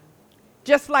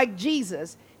 Just like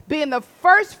Jesus, being the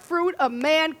first fruit of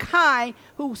mankind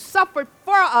who suffered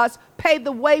for us, paved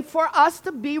the way for us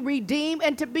to be redeemed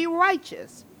and to be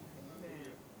righteous.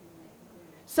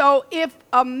 So if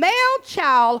a male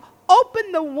child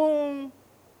opened the womb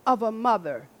of a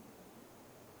mother,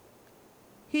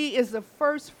 he is the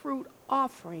first fruit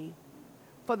offering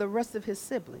for the rest of his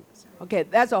siblings. Okay,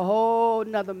 that's a whole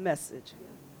nother message.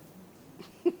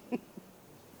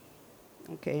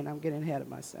 Okay, and I'm getting ahead of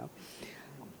myself.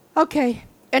 Okay,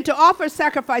 and to offer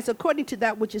sacrifice according to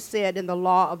that which is said in the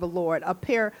law of the Lord, a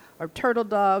pair of turtle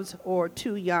doves or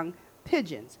 2 young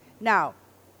pigeons. Now,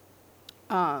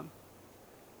 I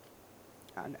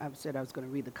said I was going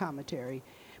to read the commentary,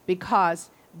 because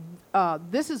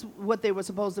this is what they were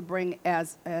supposed to bring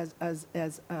as an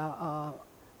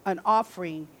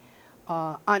offering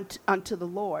unto the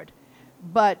Lord.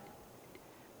 But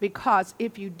because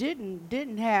if you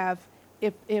didn't have,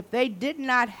 if they did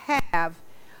not have,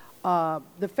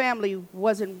 the family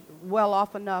wasn't well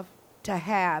off enough to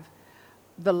have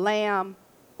the lamb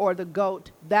or the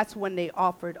goat, that's when they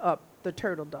offered up the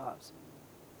turtle doves.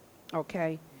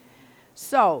 Okay,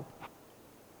 so,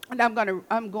 and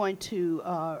I'm going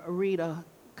to read a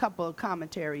couple of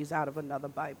commentaries out of another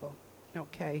Bible.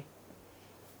 Okay,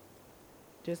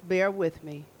 just bear with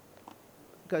me,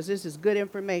 because this is good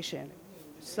information.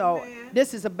 So Amen.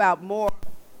 This is about more.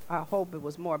 I hope it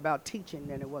was more about teaching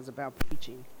than it was about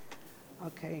preaching.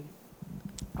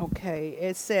 Okay,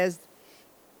 it says,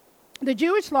 the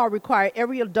Jewish law required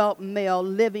every adult male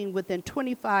living within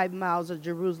 25 miles of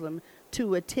Jerusalem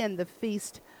to attend the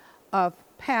feast of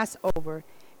Passover,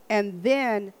 and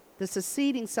then the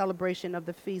succeeding celebration of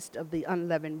the feast of the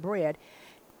unleavened bread.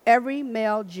 Every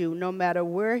male Jew, no matter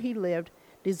where he lived,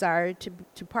 desired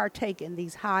to partake in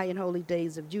these high and holy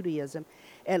days of Judaism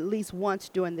at least once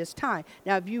during this time.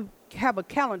 Now, if you have a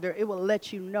calendar, it will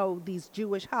let you know these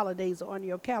Jewish holidays on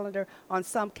your calendar. On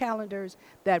some calendars,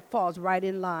 that falls right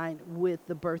in line with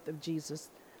the birth of Jesus,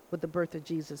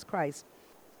 Christ.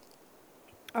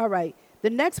 All right, the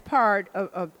next part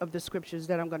of the scriptures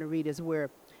that I'm going to read is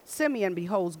where Simeon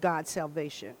beholds God's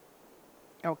salvation.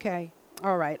 Okay?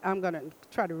 All right, I'm going to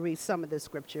try to read some of this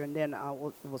scripture, and then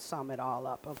we'll sum it all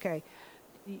up, okay?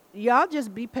 Y'all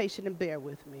just be patient and bear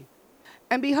with me.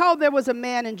 And behold, there was a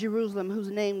man in Jerusalem whose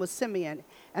name was Simeon,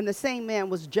 and the same man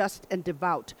was just and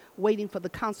devout, waiting for the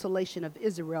consolation of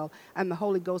Israel, and the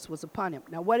Holy Ghost was upon him.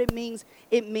 Now, what it means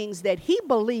that he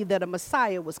believed that a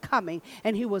Messiah was coming,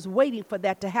 and he was waiting for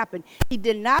that to happen. He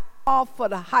did not fall for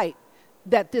the hype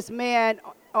that this man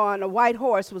on a white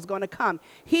horse was going to come.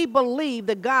 He believed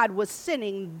that God was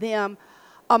sending them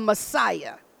a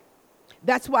Messiah.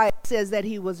 That's why it says that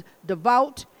he was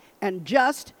devout and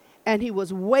just, and he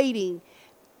was waiting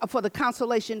for the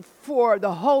consolation for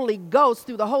the Holy Ghost,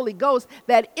 through the Holy Ghost,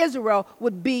 that Israel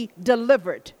would be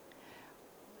delivered,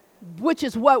 which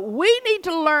is what we need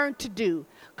to learn to do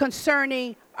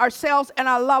concerning ourselves and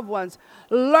our loved ones.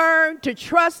 Learn to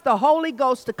trust the Holy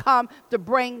Ghost to come to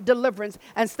bring deliverance,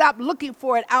 and stop looking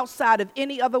for it outside of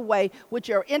any other way, with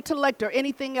your intellect or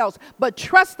anything else, but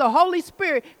trust the Holy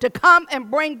Spirit to come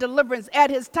and bring deliverance at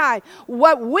his time.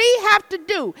 What we have to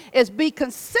do is be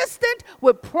consistent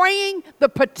with praying the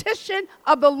petition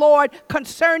of the Lord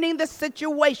concerning the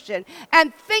situation,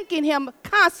 and thanking him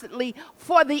constantly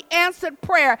for the answered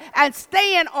prayer, and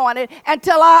staying on it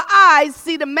until our eyes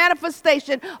see the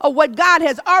manifestation of what God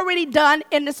has already done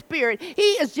in the spirit. He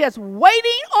is just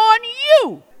waiting on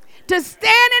you to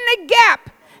stand in the gap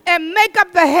and make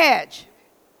up the hedge.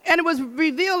 And it was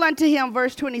revealed unto him,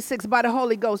 verse 26, by the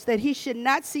Holy Ghost, that he should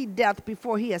not see death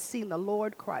before he has seen the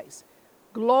Lord Christ.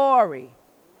 Glory.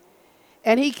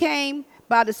 And he came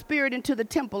by the Spirit into the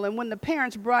temple. And when the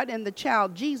parents brought in the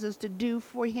child Jesus to do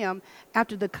for him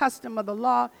after the custom of the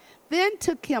law, then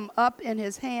took him up in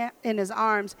his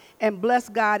arms, and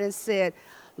blessed God, and said,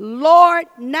 Lord,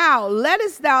 now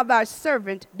lettest thou thy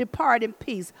servant depart in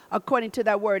peace according to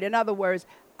thy word. In other words,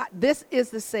 this is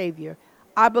the Savior.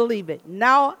 I believe it.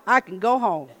 Now I can go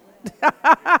home.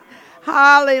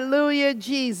 Hallelujah,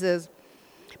 Jesus.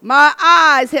 My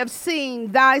eyes have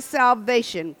seen thy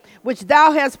salvation, which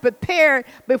thou hast prepared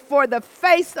before the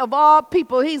face of all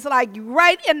people. He's like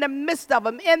right in the midst of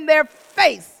them, in their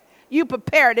face. You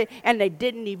prepared it, and they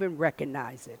didn't even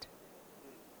recognize it.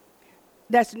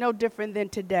 That's no different than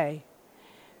today.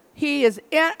 He is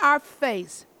in our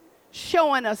face,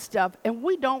 showing us stuff, and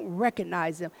we don't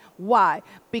recognize him. Why?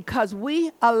 Because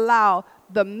we allow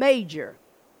the major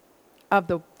of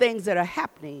the things that are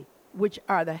happening, which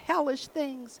are the hellish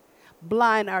things,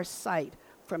 blind our sight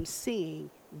from seeing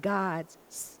God's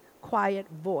quiet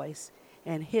voice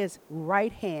and his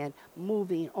right hand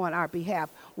moving on our behalf.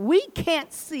 We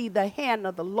can't see the hand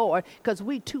of the Lord because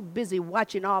we're too busy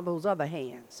watching all those other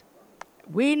hands.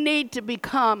 We need to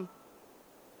become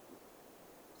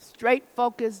straight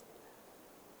focused.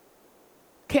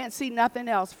 Can't see nothing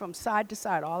else from side to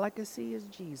side. All I can see is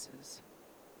Jesus.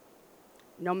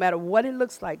 No matter what it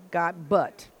looks like, God,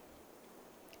 but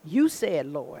you said,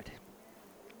 Lord.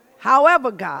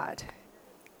 However, God,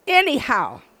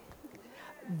 anyhow,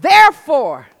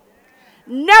 therefore,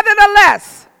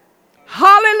 nevertheless,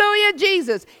 hallelujah,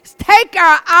 Jesus, take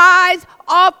our eyes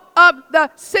off of the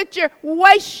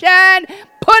situation,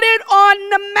 put it on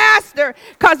the master,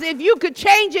 because if you could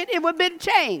change it, it would have been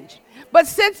changed. But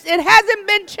since it hasn't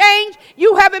been changed,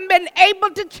 you haven't been able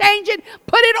to change it,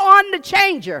 put it on the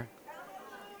changer,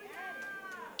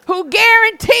 who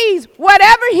guarantees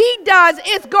whatever he does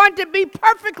is going to be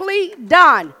perfectly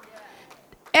done.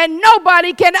 And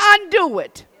nobody can undo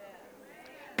it.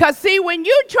 Because see, when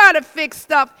you try to fix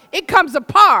stuff, it comes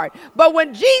apart. But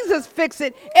when Jesus fixes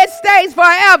it, it stays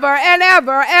forever and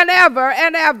ever and ever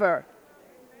and ever.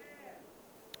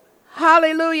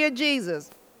 Hallelujah, Jesus.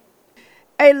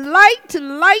 A light to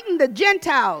lighten the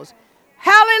Gentiles.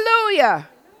 Hallelujah.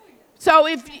 So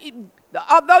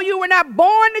although you were not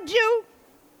born a Jew,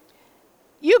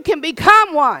 you can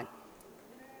become one.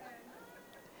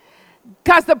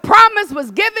 Because the promise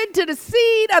was given to the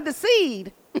seed of the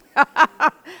seed.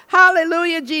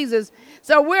 Hallelujah, Jesus.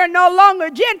 So we're no longer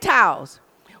Gentiles.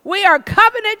 We are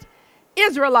covenant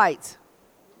Israelites.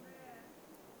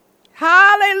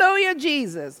 Hallelujah,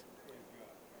 Jesus.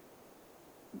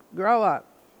 Grow up.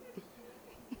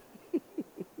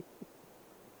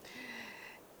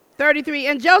 33,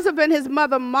 and Joseph and his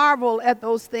mother marveled at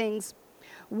those things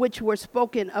which were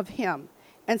spoken of him.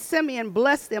 And Simeon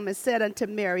blessed them and said unto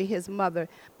Mary his mother,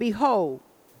 Behold,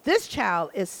 this child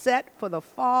is set for the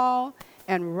fall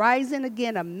and rising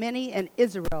again of many in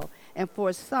Israel, and for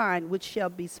a sign which shall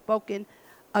be spoken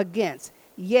against.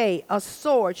 Yea, a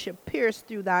sword shall pierce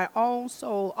through thy own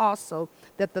soul also,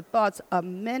 that the thoughts of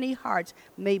many hearts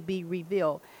may be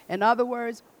revealed. In other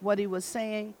words, what he was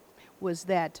saying was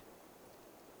that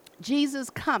Jesus'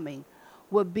 coming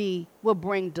will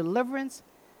bring deliverance,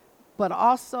 but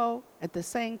also at the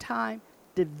same time,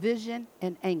 division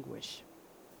and anguish.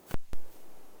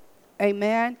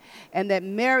 Amen. And that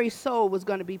Mary's soul was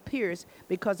going to be pierced,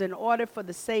 because in order for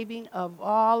the saving of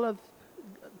all of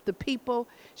the people,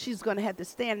 she's going to have to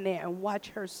stand there and watch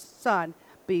her son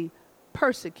be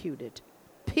persecuted,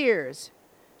 pierced,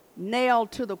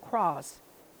 nailed to the cross,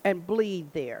 and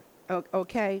bleed there.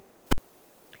 Okay?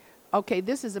 Okay,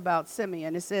 this is about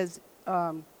Simeon. It says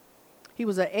he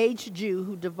was an aged Jew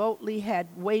who devotedly had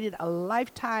waited a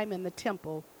lifetime in the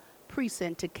temple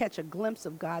precinct to catch a glimpse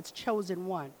of God's chosen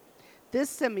one. This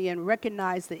Simeon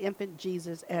recognized the infant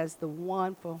Jesus as the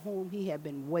one for whom he had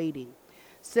been waiting.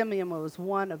 Simeon was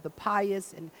one of the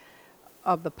pious,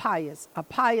 a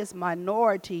pious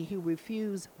minority who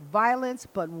refused violence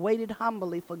but waited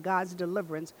humbly for God's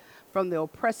deliverance from the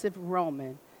oppressive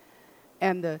Roman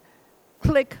and the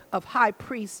clique of high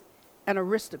priests and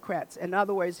aristocrats. In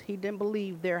other words, he didn't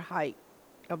believe their height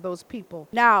of those people.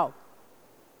 Now,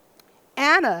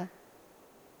 Anna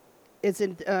is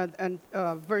in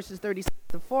verses 36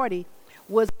 to 40,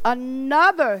 was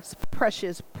another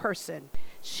precious person.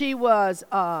 She was,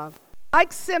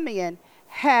 like Simeon,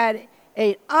 had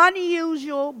an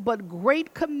unusual but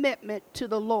great commitment to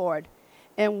the Lord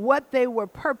and what they were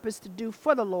purposed to do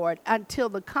for the Lord until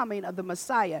the coming of the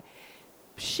Messiah.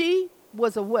 She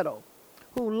was a widow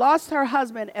who lost her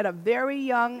husband at a very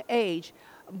young age,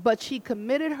 but she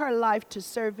committed her life to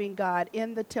serving God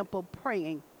in the temple,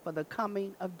 praying for the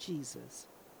coming of Jesus.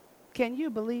 Can you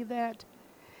believe that?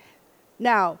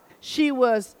 Now, she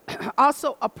was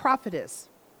also a prophetess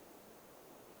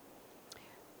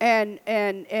and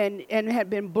had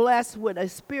been blessed with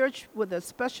a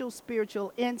special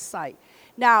spiritual insight.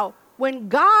 Now, when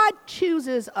God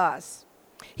chooses us,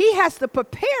 he has to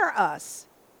prepare us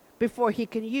before he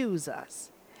can use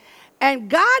us. And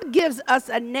God gives us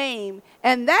a name,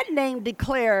 and that name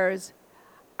declares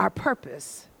our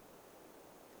purpose.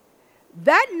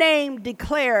 That name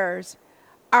declares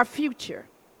our future.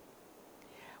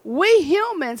 We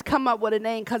humans come up with a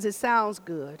name because it sounds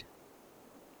good.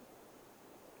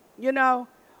 You know,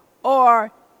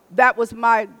 or that was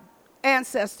my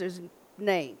ancestor's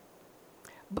name.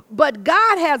 But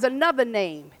God has another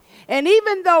name. And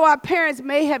even though our parents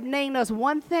may have named us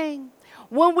one thing,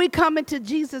 when we come into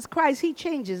Jesus Christ, he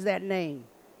changes that name.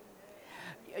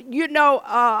 You know,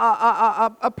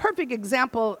 a perfect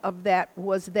example of that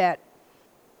was that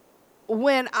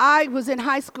when I was in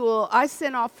high school, I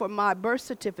sent off for my birth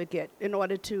certificate in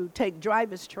order to take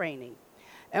driver's training.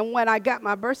 And when I got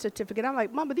my birth certificate, I'm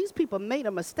like, Mama, these people made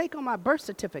a mistake on my birth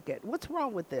certificate. What's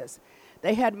wrong with this?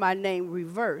 They had my name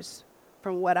reversed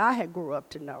from what I had grew up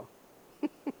to know.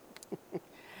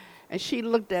 And she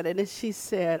looked at it and she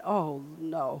said, oh,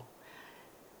 no.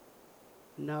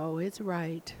 No, it's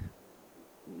right.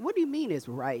 What do you mean it's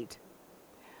right?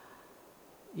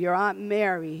 Your Aunt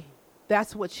Mary,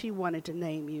 that's what she wanted to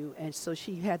name you. And so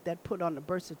she had that put on the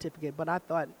birth certificate, but I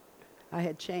thought I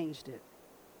had changed it.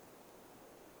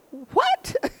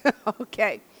 What?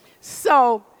 Okay.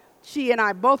 So she and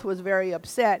I both was very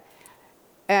upset.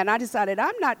 And I decided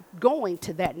I'm not going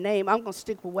to that name. I'm going to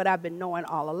stick with what I've been knowing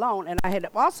all along. And I had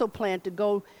also planned to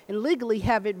go and legally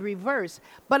have it reversed.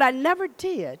 But I never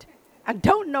did. I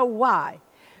don't know why.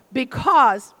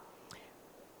 Because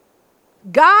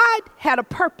God had a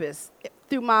purpose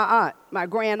through my aunt, my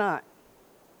grand aunt.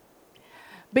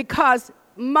 Because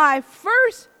my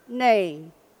first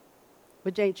name,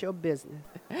 which ain't your business,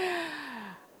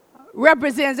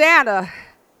 represents Anna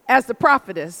as the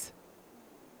prophetess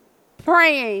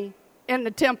praying in the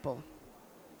temple.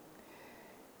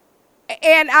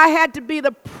 And I had to be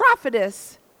the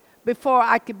prophetess before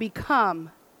I could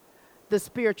become the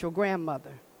spiritual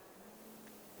grandmother,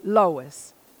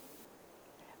 Lois.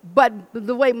 But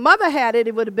the way Mother had it,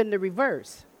 it would have been the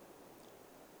reverse.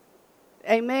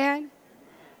 Amen?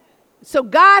 So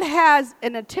God has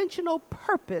an intentional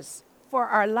purpose for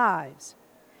our lives.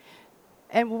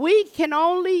 And we can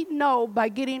only know by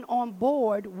getting on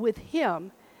board with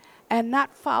him and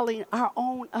not following our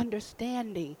own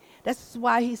understanding. That's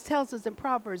why he tells us in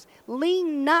Proverbs,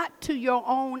 lean not to your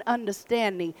own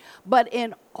understanding, but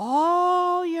in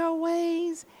all your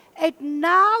ways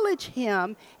acknowledge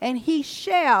him, and he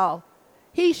shall,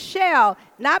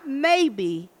 not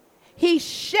maybe, he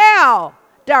shall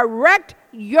direct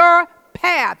your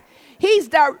path. He's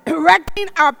directing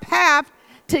our path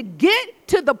to get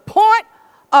to the point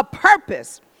of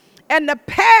purpose. And the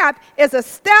path is a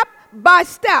step by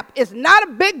step. It's not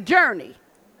a big journey.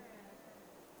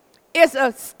 It's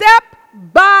a step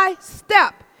by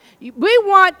step. We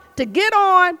want to get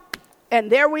on, and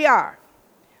there we are.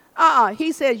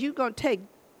 He says you're going to take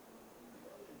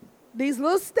these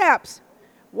little steps,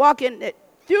 walking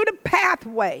through the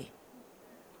pathway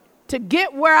to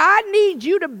get where I need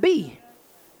you to be.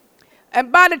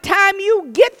 And by the time you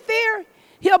get there,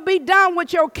 he'll be done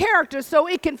with your character so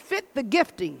it can fit the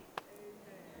gifting.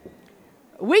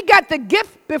 We got the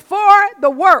gift before the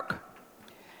work.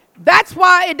 That's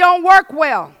why it don't work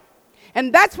well.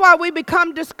 And that's why we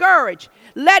become discouraged.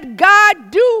 Let God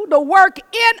do the work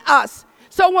in us.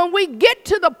 So when we get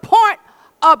to the point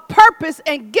of purpose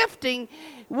and gifting,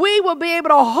 we will be able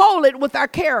to hold it with our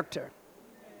character.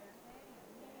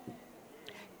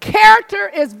 Character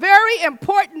is very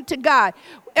important to God.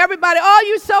 Everybody, oh,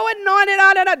 you so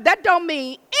anointed, that don't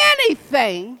mean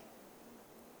anything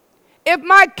if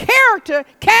my character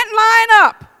can't line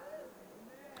up.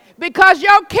 Because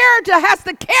your character has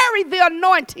to carry the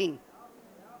anointing.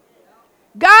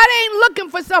 God ain't looking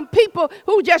for some people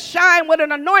who just shine with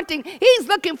an anointing. He's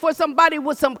looking for somebody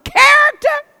with some character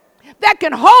that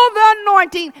can hold the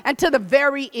anointing until the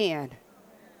very end.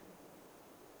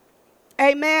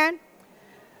 Amen.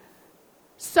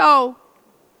 So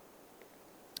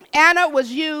Anna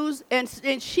was used, and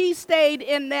she stayed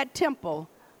in that temple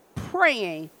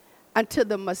praying until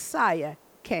the Messiah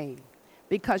came,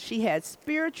 because she had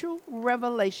spiritual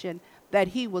revelation that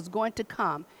he was going to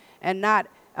come, and not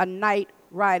a knight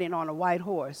riding on a white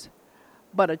horse,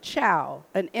 but a child,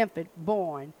 an infant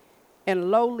born in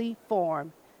lowly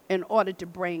form in order to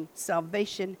bring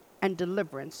salvation and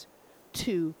deliverance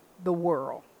to the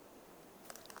world.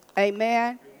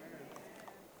 Amen.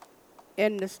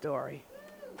 End the story.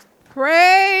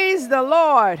 Praise the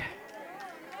Lord.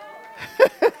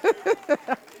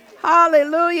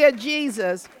 Hallelujah,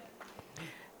 Jesus.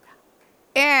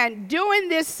 And during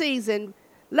this season,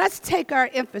 let's take our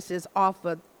emphasis off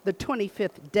of the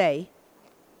 25th day.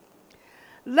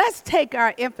 Let's take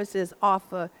our emphasis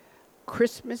off of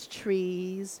Christmas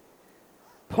trees,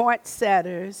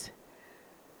 poinsettias,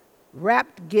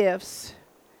 wrapped gifts,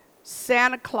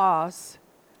 Santa Claus,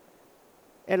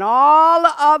 and all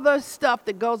the other stuff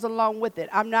that goes along with it.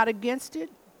 I'm not against it.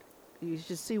 You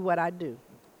should see what I do.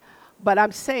 But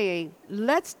I'm saying,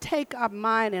 let's take our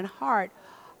mind and heart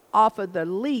off of the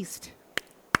least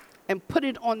and put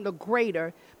it on the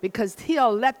greater, because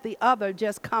he'll let the other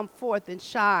just come forth and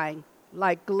shine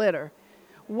like glitter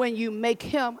when you make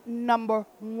him number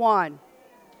one.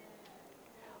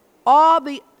 Have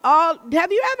you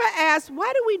ever asked,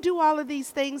 why do we do all of these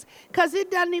things? Because it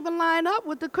doesn't even line up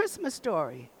with the Christmas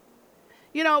story.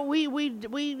 You know,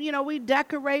 we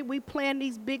decorate, we plan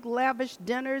these big lavish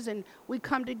dinners, and we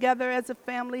come together as a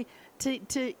family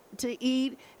to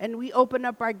eat, and we open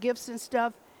up our gifts and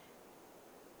stuff.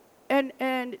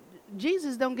 And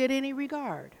Jesus don't get any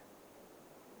regard.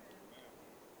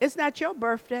 It's not your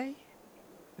birthday.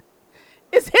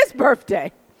 It's his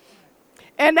birthday.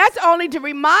 And that's only to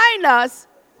remind us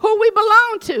who we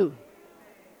belong to.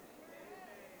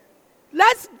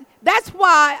 That's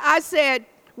why I said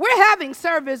we're having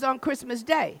service on Christmas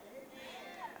Day.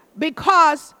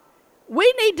 Because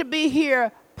we need to be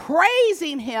here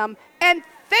praising him and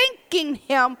thanking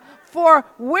him for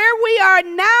where we are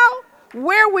now,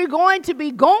 where we're going to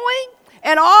be going,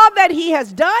 and all that he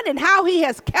has done and how he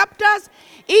has kept us,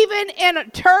 even in a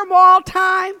turmoil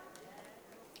time.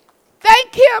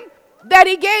 Thank him that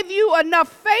he gave you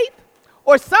enough faith,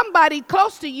 or somebody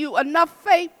close to you enough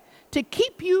faith, to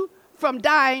keep you from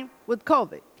dying with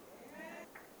COVID.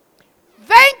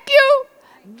 Thank you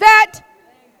that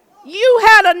you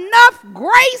had enough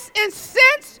grace and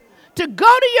sense to go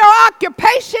to your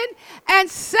occupation and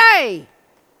say,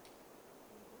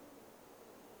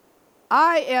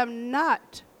 I am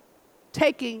not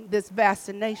taking this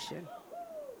vaccination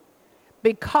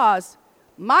because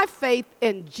my faith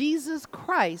in Jesus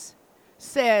Christ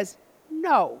says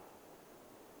no.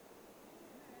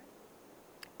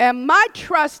 And my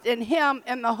trust in him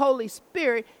and the Holy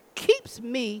Spirit keeps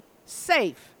me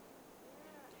safe.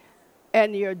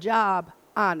 And your job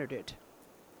honored it.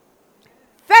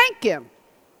 Thank him.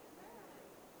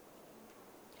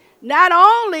 Not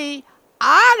only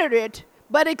honored it,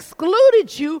 but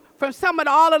excluded you from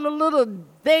all of the little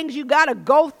things you got to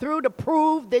go through to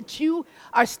prove that you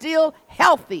are still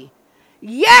healthy.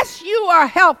 Yes, you are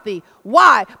healthy.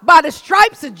 Why? By the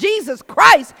stripes of Jesus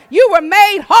Christ, you were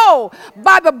made whole.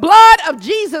 By the blood of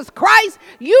Jesus Christ,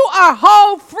 you are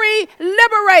whole, free,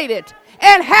 liberated,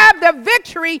 and have the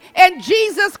victory in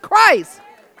Jesus Christ.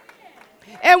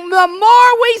 And the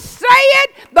more we say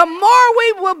it, the more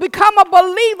we will become a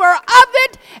believer of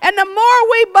it. And the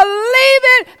more we believe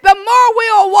it, the more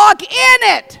we will walk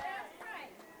in it.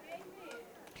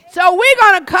 So we're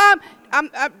going to come.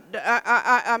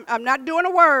 I'm not doing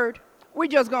a word. We're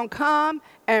just going to come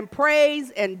and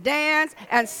praise and dance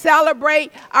and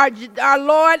celebrate our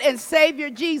Lord and Savior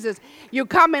Jesus. You're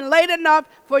coming late enough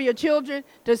for your children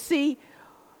to see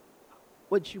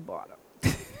what you bought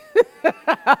them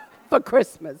for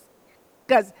Christmas.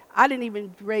 Because I didn't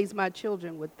even raise my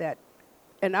children with that.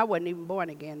 And I wasn't even born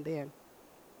again then.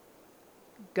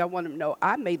 God wanted them to know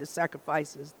I made the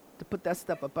sacrifices to put that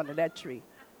stuff up under that tree.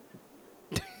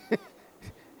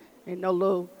 Ain't no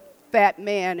little fat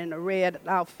man in a red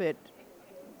outfit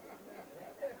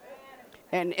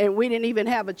And we didn't even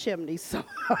have a chimney, so.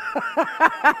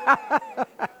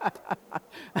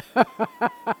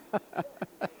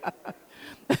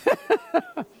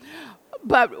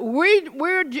 But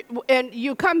and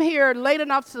you come here late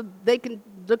enough so they can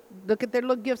look at their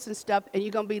little gifts and stuff, and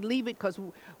you're going to be leaving because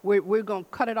we're going to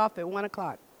cut it off at 1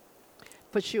 o'clock,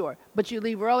 for sure. But you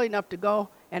leave early enough to go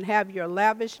and have your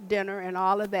lavish dinner and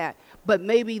all of that. But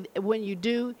maybe when you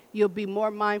do, you'll be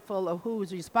more mindful of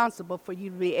who's responsible for you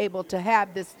to be able to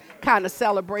have this kind of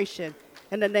celebration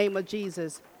in the name of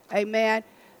Jesus. Amen.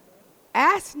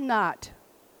 Ask not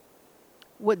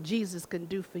what Jesus can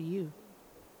do for you,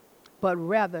 but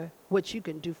rather what you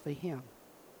can do for him.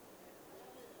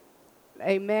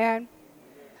 Amen.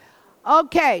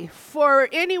 Okay, for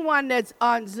anyone that's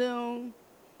on Zoom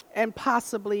and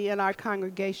possibly in our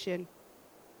congregation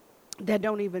that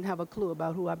don't even have a clue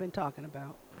about who I've been talking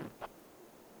about,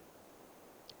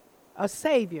 a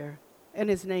Savior, and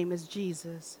his name is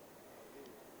Jesus.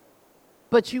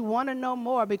 But you want to know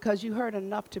more because you heard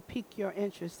enough to pique your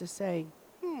interest to say,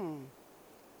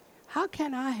 how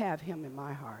can I have him in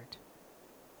my heart?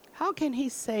 How can he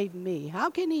save me? How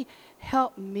can he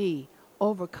help me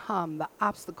overcome the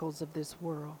obstacles of this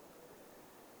world?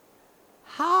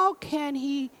 How can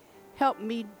he help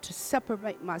me to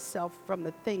separate myself from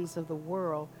the things of the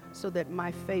world so that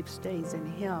my faith stays in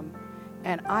him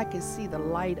and I can see the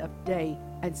light of day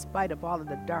in spite of all of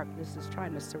the darkness that's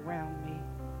trying to surround me?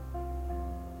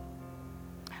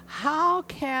 How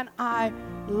can I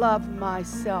love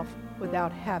myself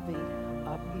without having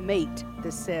a mate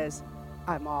that says,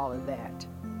 I'm all of that?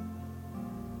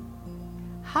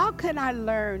 How can I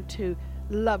learn to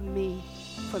love me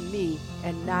for me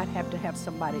and not have to have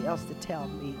somebody else to tell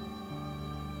me,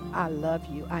 I love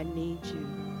you, I need you?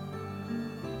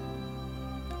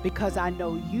 Because I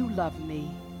know you love me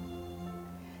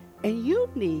and you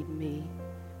need me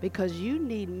because you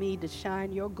need me to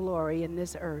shine your glory in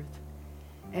this earth.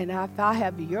 And if I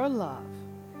have your love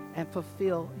and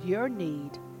fulfill your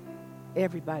need,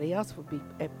 everybody else will be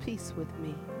at peace with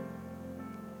me.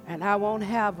 And I won't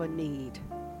have a need.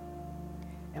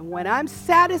 And when I'm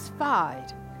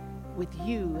satisfied with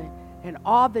you and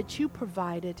all that you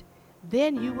provided,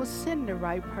 then you will send the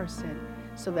right person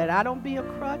so that I don't be a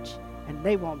crutch and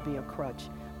they won't be a crutch.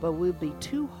 But we'll be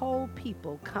two whole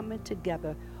people coming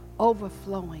together,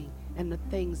 overflowing in the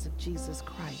things of Jesus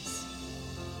Christ.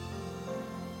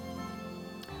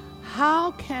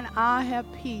 How can I have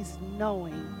peace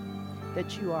knowing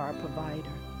that you are a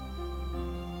provider?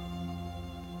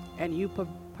 And you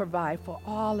provide for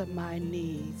all of my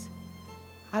needs.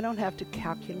 I don't have to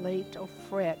calculate or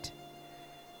fret.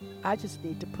 I just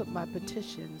need to put my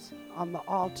petitions on the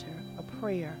altar of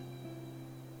prayer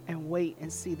and wait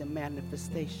and see the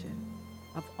manifestation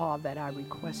of all that I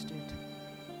requested.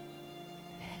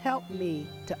 Help me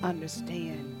to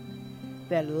understand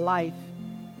that life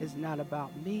is not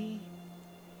about me,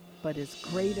 but it's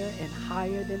greater and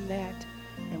higher than that.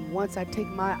 And once I take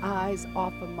my eyes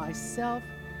off of myself,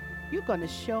 you're going to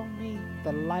show me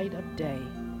the light of day.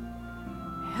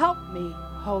 Help me,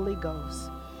 Holy Ghost.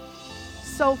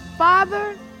 So,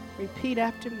 Father, repeat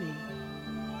after me.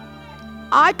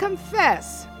 I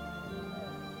confess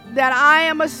that I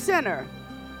am a sinner,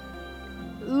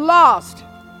 lost,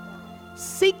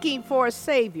 seeking for a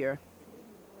Savior.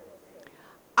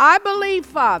 I believe,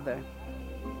 Father,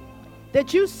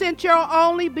 that you sent your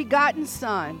only begotten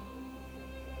Son,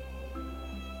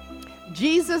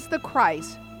 Jesus the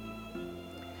Christ,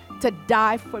 to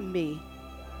die for me.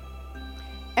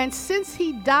 And since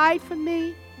he died for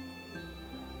me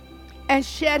and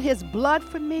shed his blood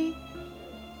for me,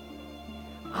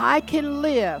 I can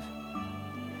live.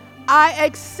 I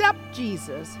accept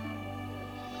Jesus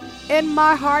in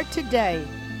my heart today.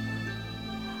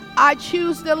 I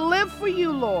choose to live for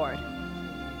you, Lord,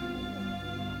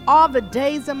 all the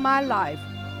days of my life.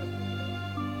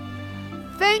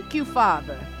 Thank you,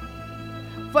 Father,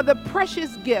 for the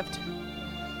precious gift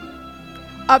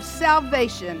of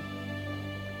salvation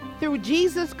through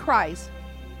Jesus Christ,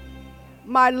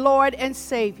 my Lord and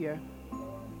Savior.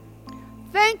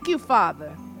 Thank you,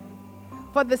 Father,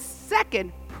 for the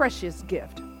second precious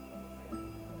gift,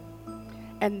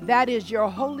 and that is your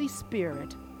Holy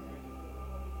Spirit.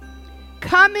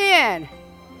 Come in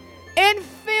and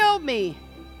fill me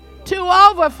to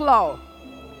overflow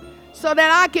so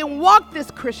that I can walk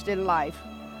this Christian life.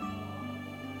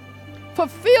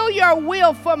 Fulfill your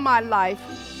will for my life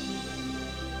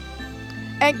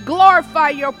and glorify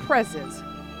your presence.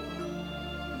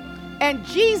 In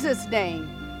Jesus' name,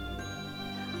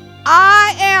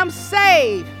 I am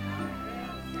saved.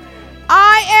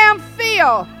 I am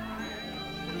filled.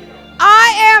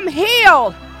 I am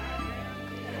healed.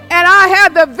 And I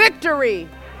have the victory.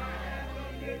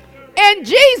 In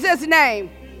Jesus' name.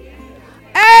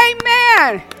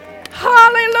 Amen.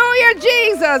 Hallelujah,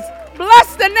 Jesus.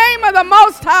 Bless the name of the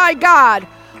Most High God.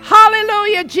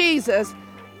 Hallelujah, Jesus.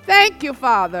 Thank you,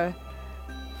 Father.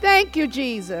 Thank you,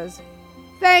 Jesus.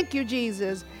 Thank you,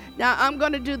 Jesus. Now, I'm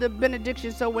going to do the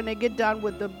benediction, so when they get done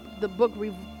with the book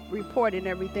report and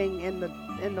everything in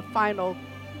the final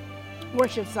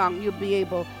worship song, you'll be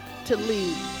able to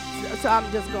lead. So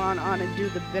I'm just going on and do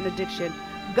the benediction.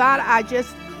 God, I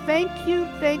just thank you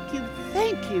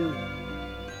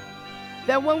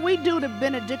that when we do the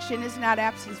benediction, it's not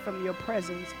absence from your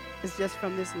presence, it's just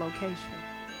from this location.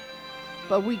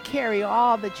 But we carry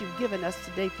all that you've given us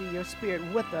today through your Spirit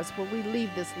with us when we leave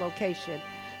this location,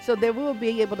 so that we'll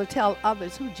be able to tell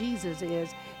others who Jesus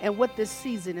is and what this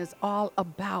season is all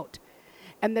about.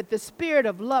 And that the spirit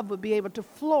of love would be able to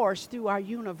flourish through our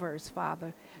universe,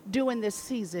 Father, during this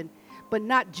season. But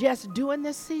not just during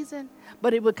this season,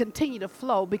 but it will continue to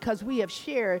flow because we have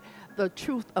shared the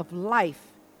truth of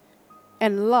life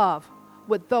and love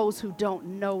with those who don't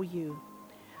know you.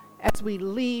 As we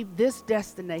leave this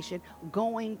destination,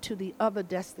 going to the other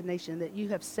destination that you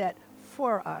have set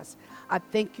for us. I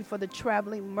thank you for the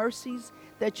traveling mercies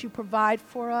that you provide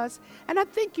for us. And I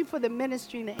thank you for the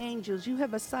ministering angels you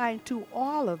have assigned to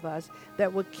all of us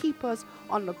that will keep us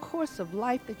on the course of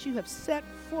life that you have set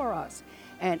for us.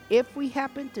 And if we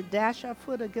happen to dash our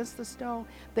foot against the stone,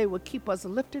 they will keep us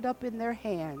lifted up in their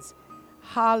hands.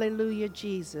 Hallelujah,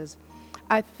 Jesus.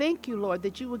 I thank you, Lord,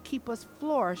 that you will keep us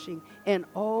flourishing in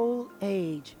old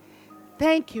age.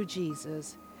 Thank you,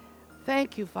 Jesus.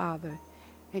 Thank you, Father.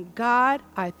 And God,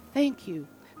 I thank you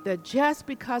that just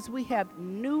because we have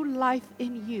new life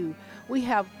in you, we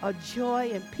have a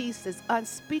joy and peace that's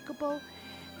unspeakable,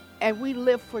 and we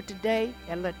live for today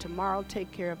and let tomorrow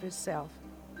take care of itself.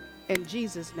 In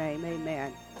Jesus' name,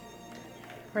 amen.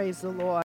 Praise the Lord.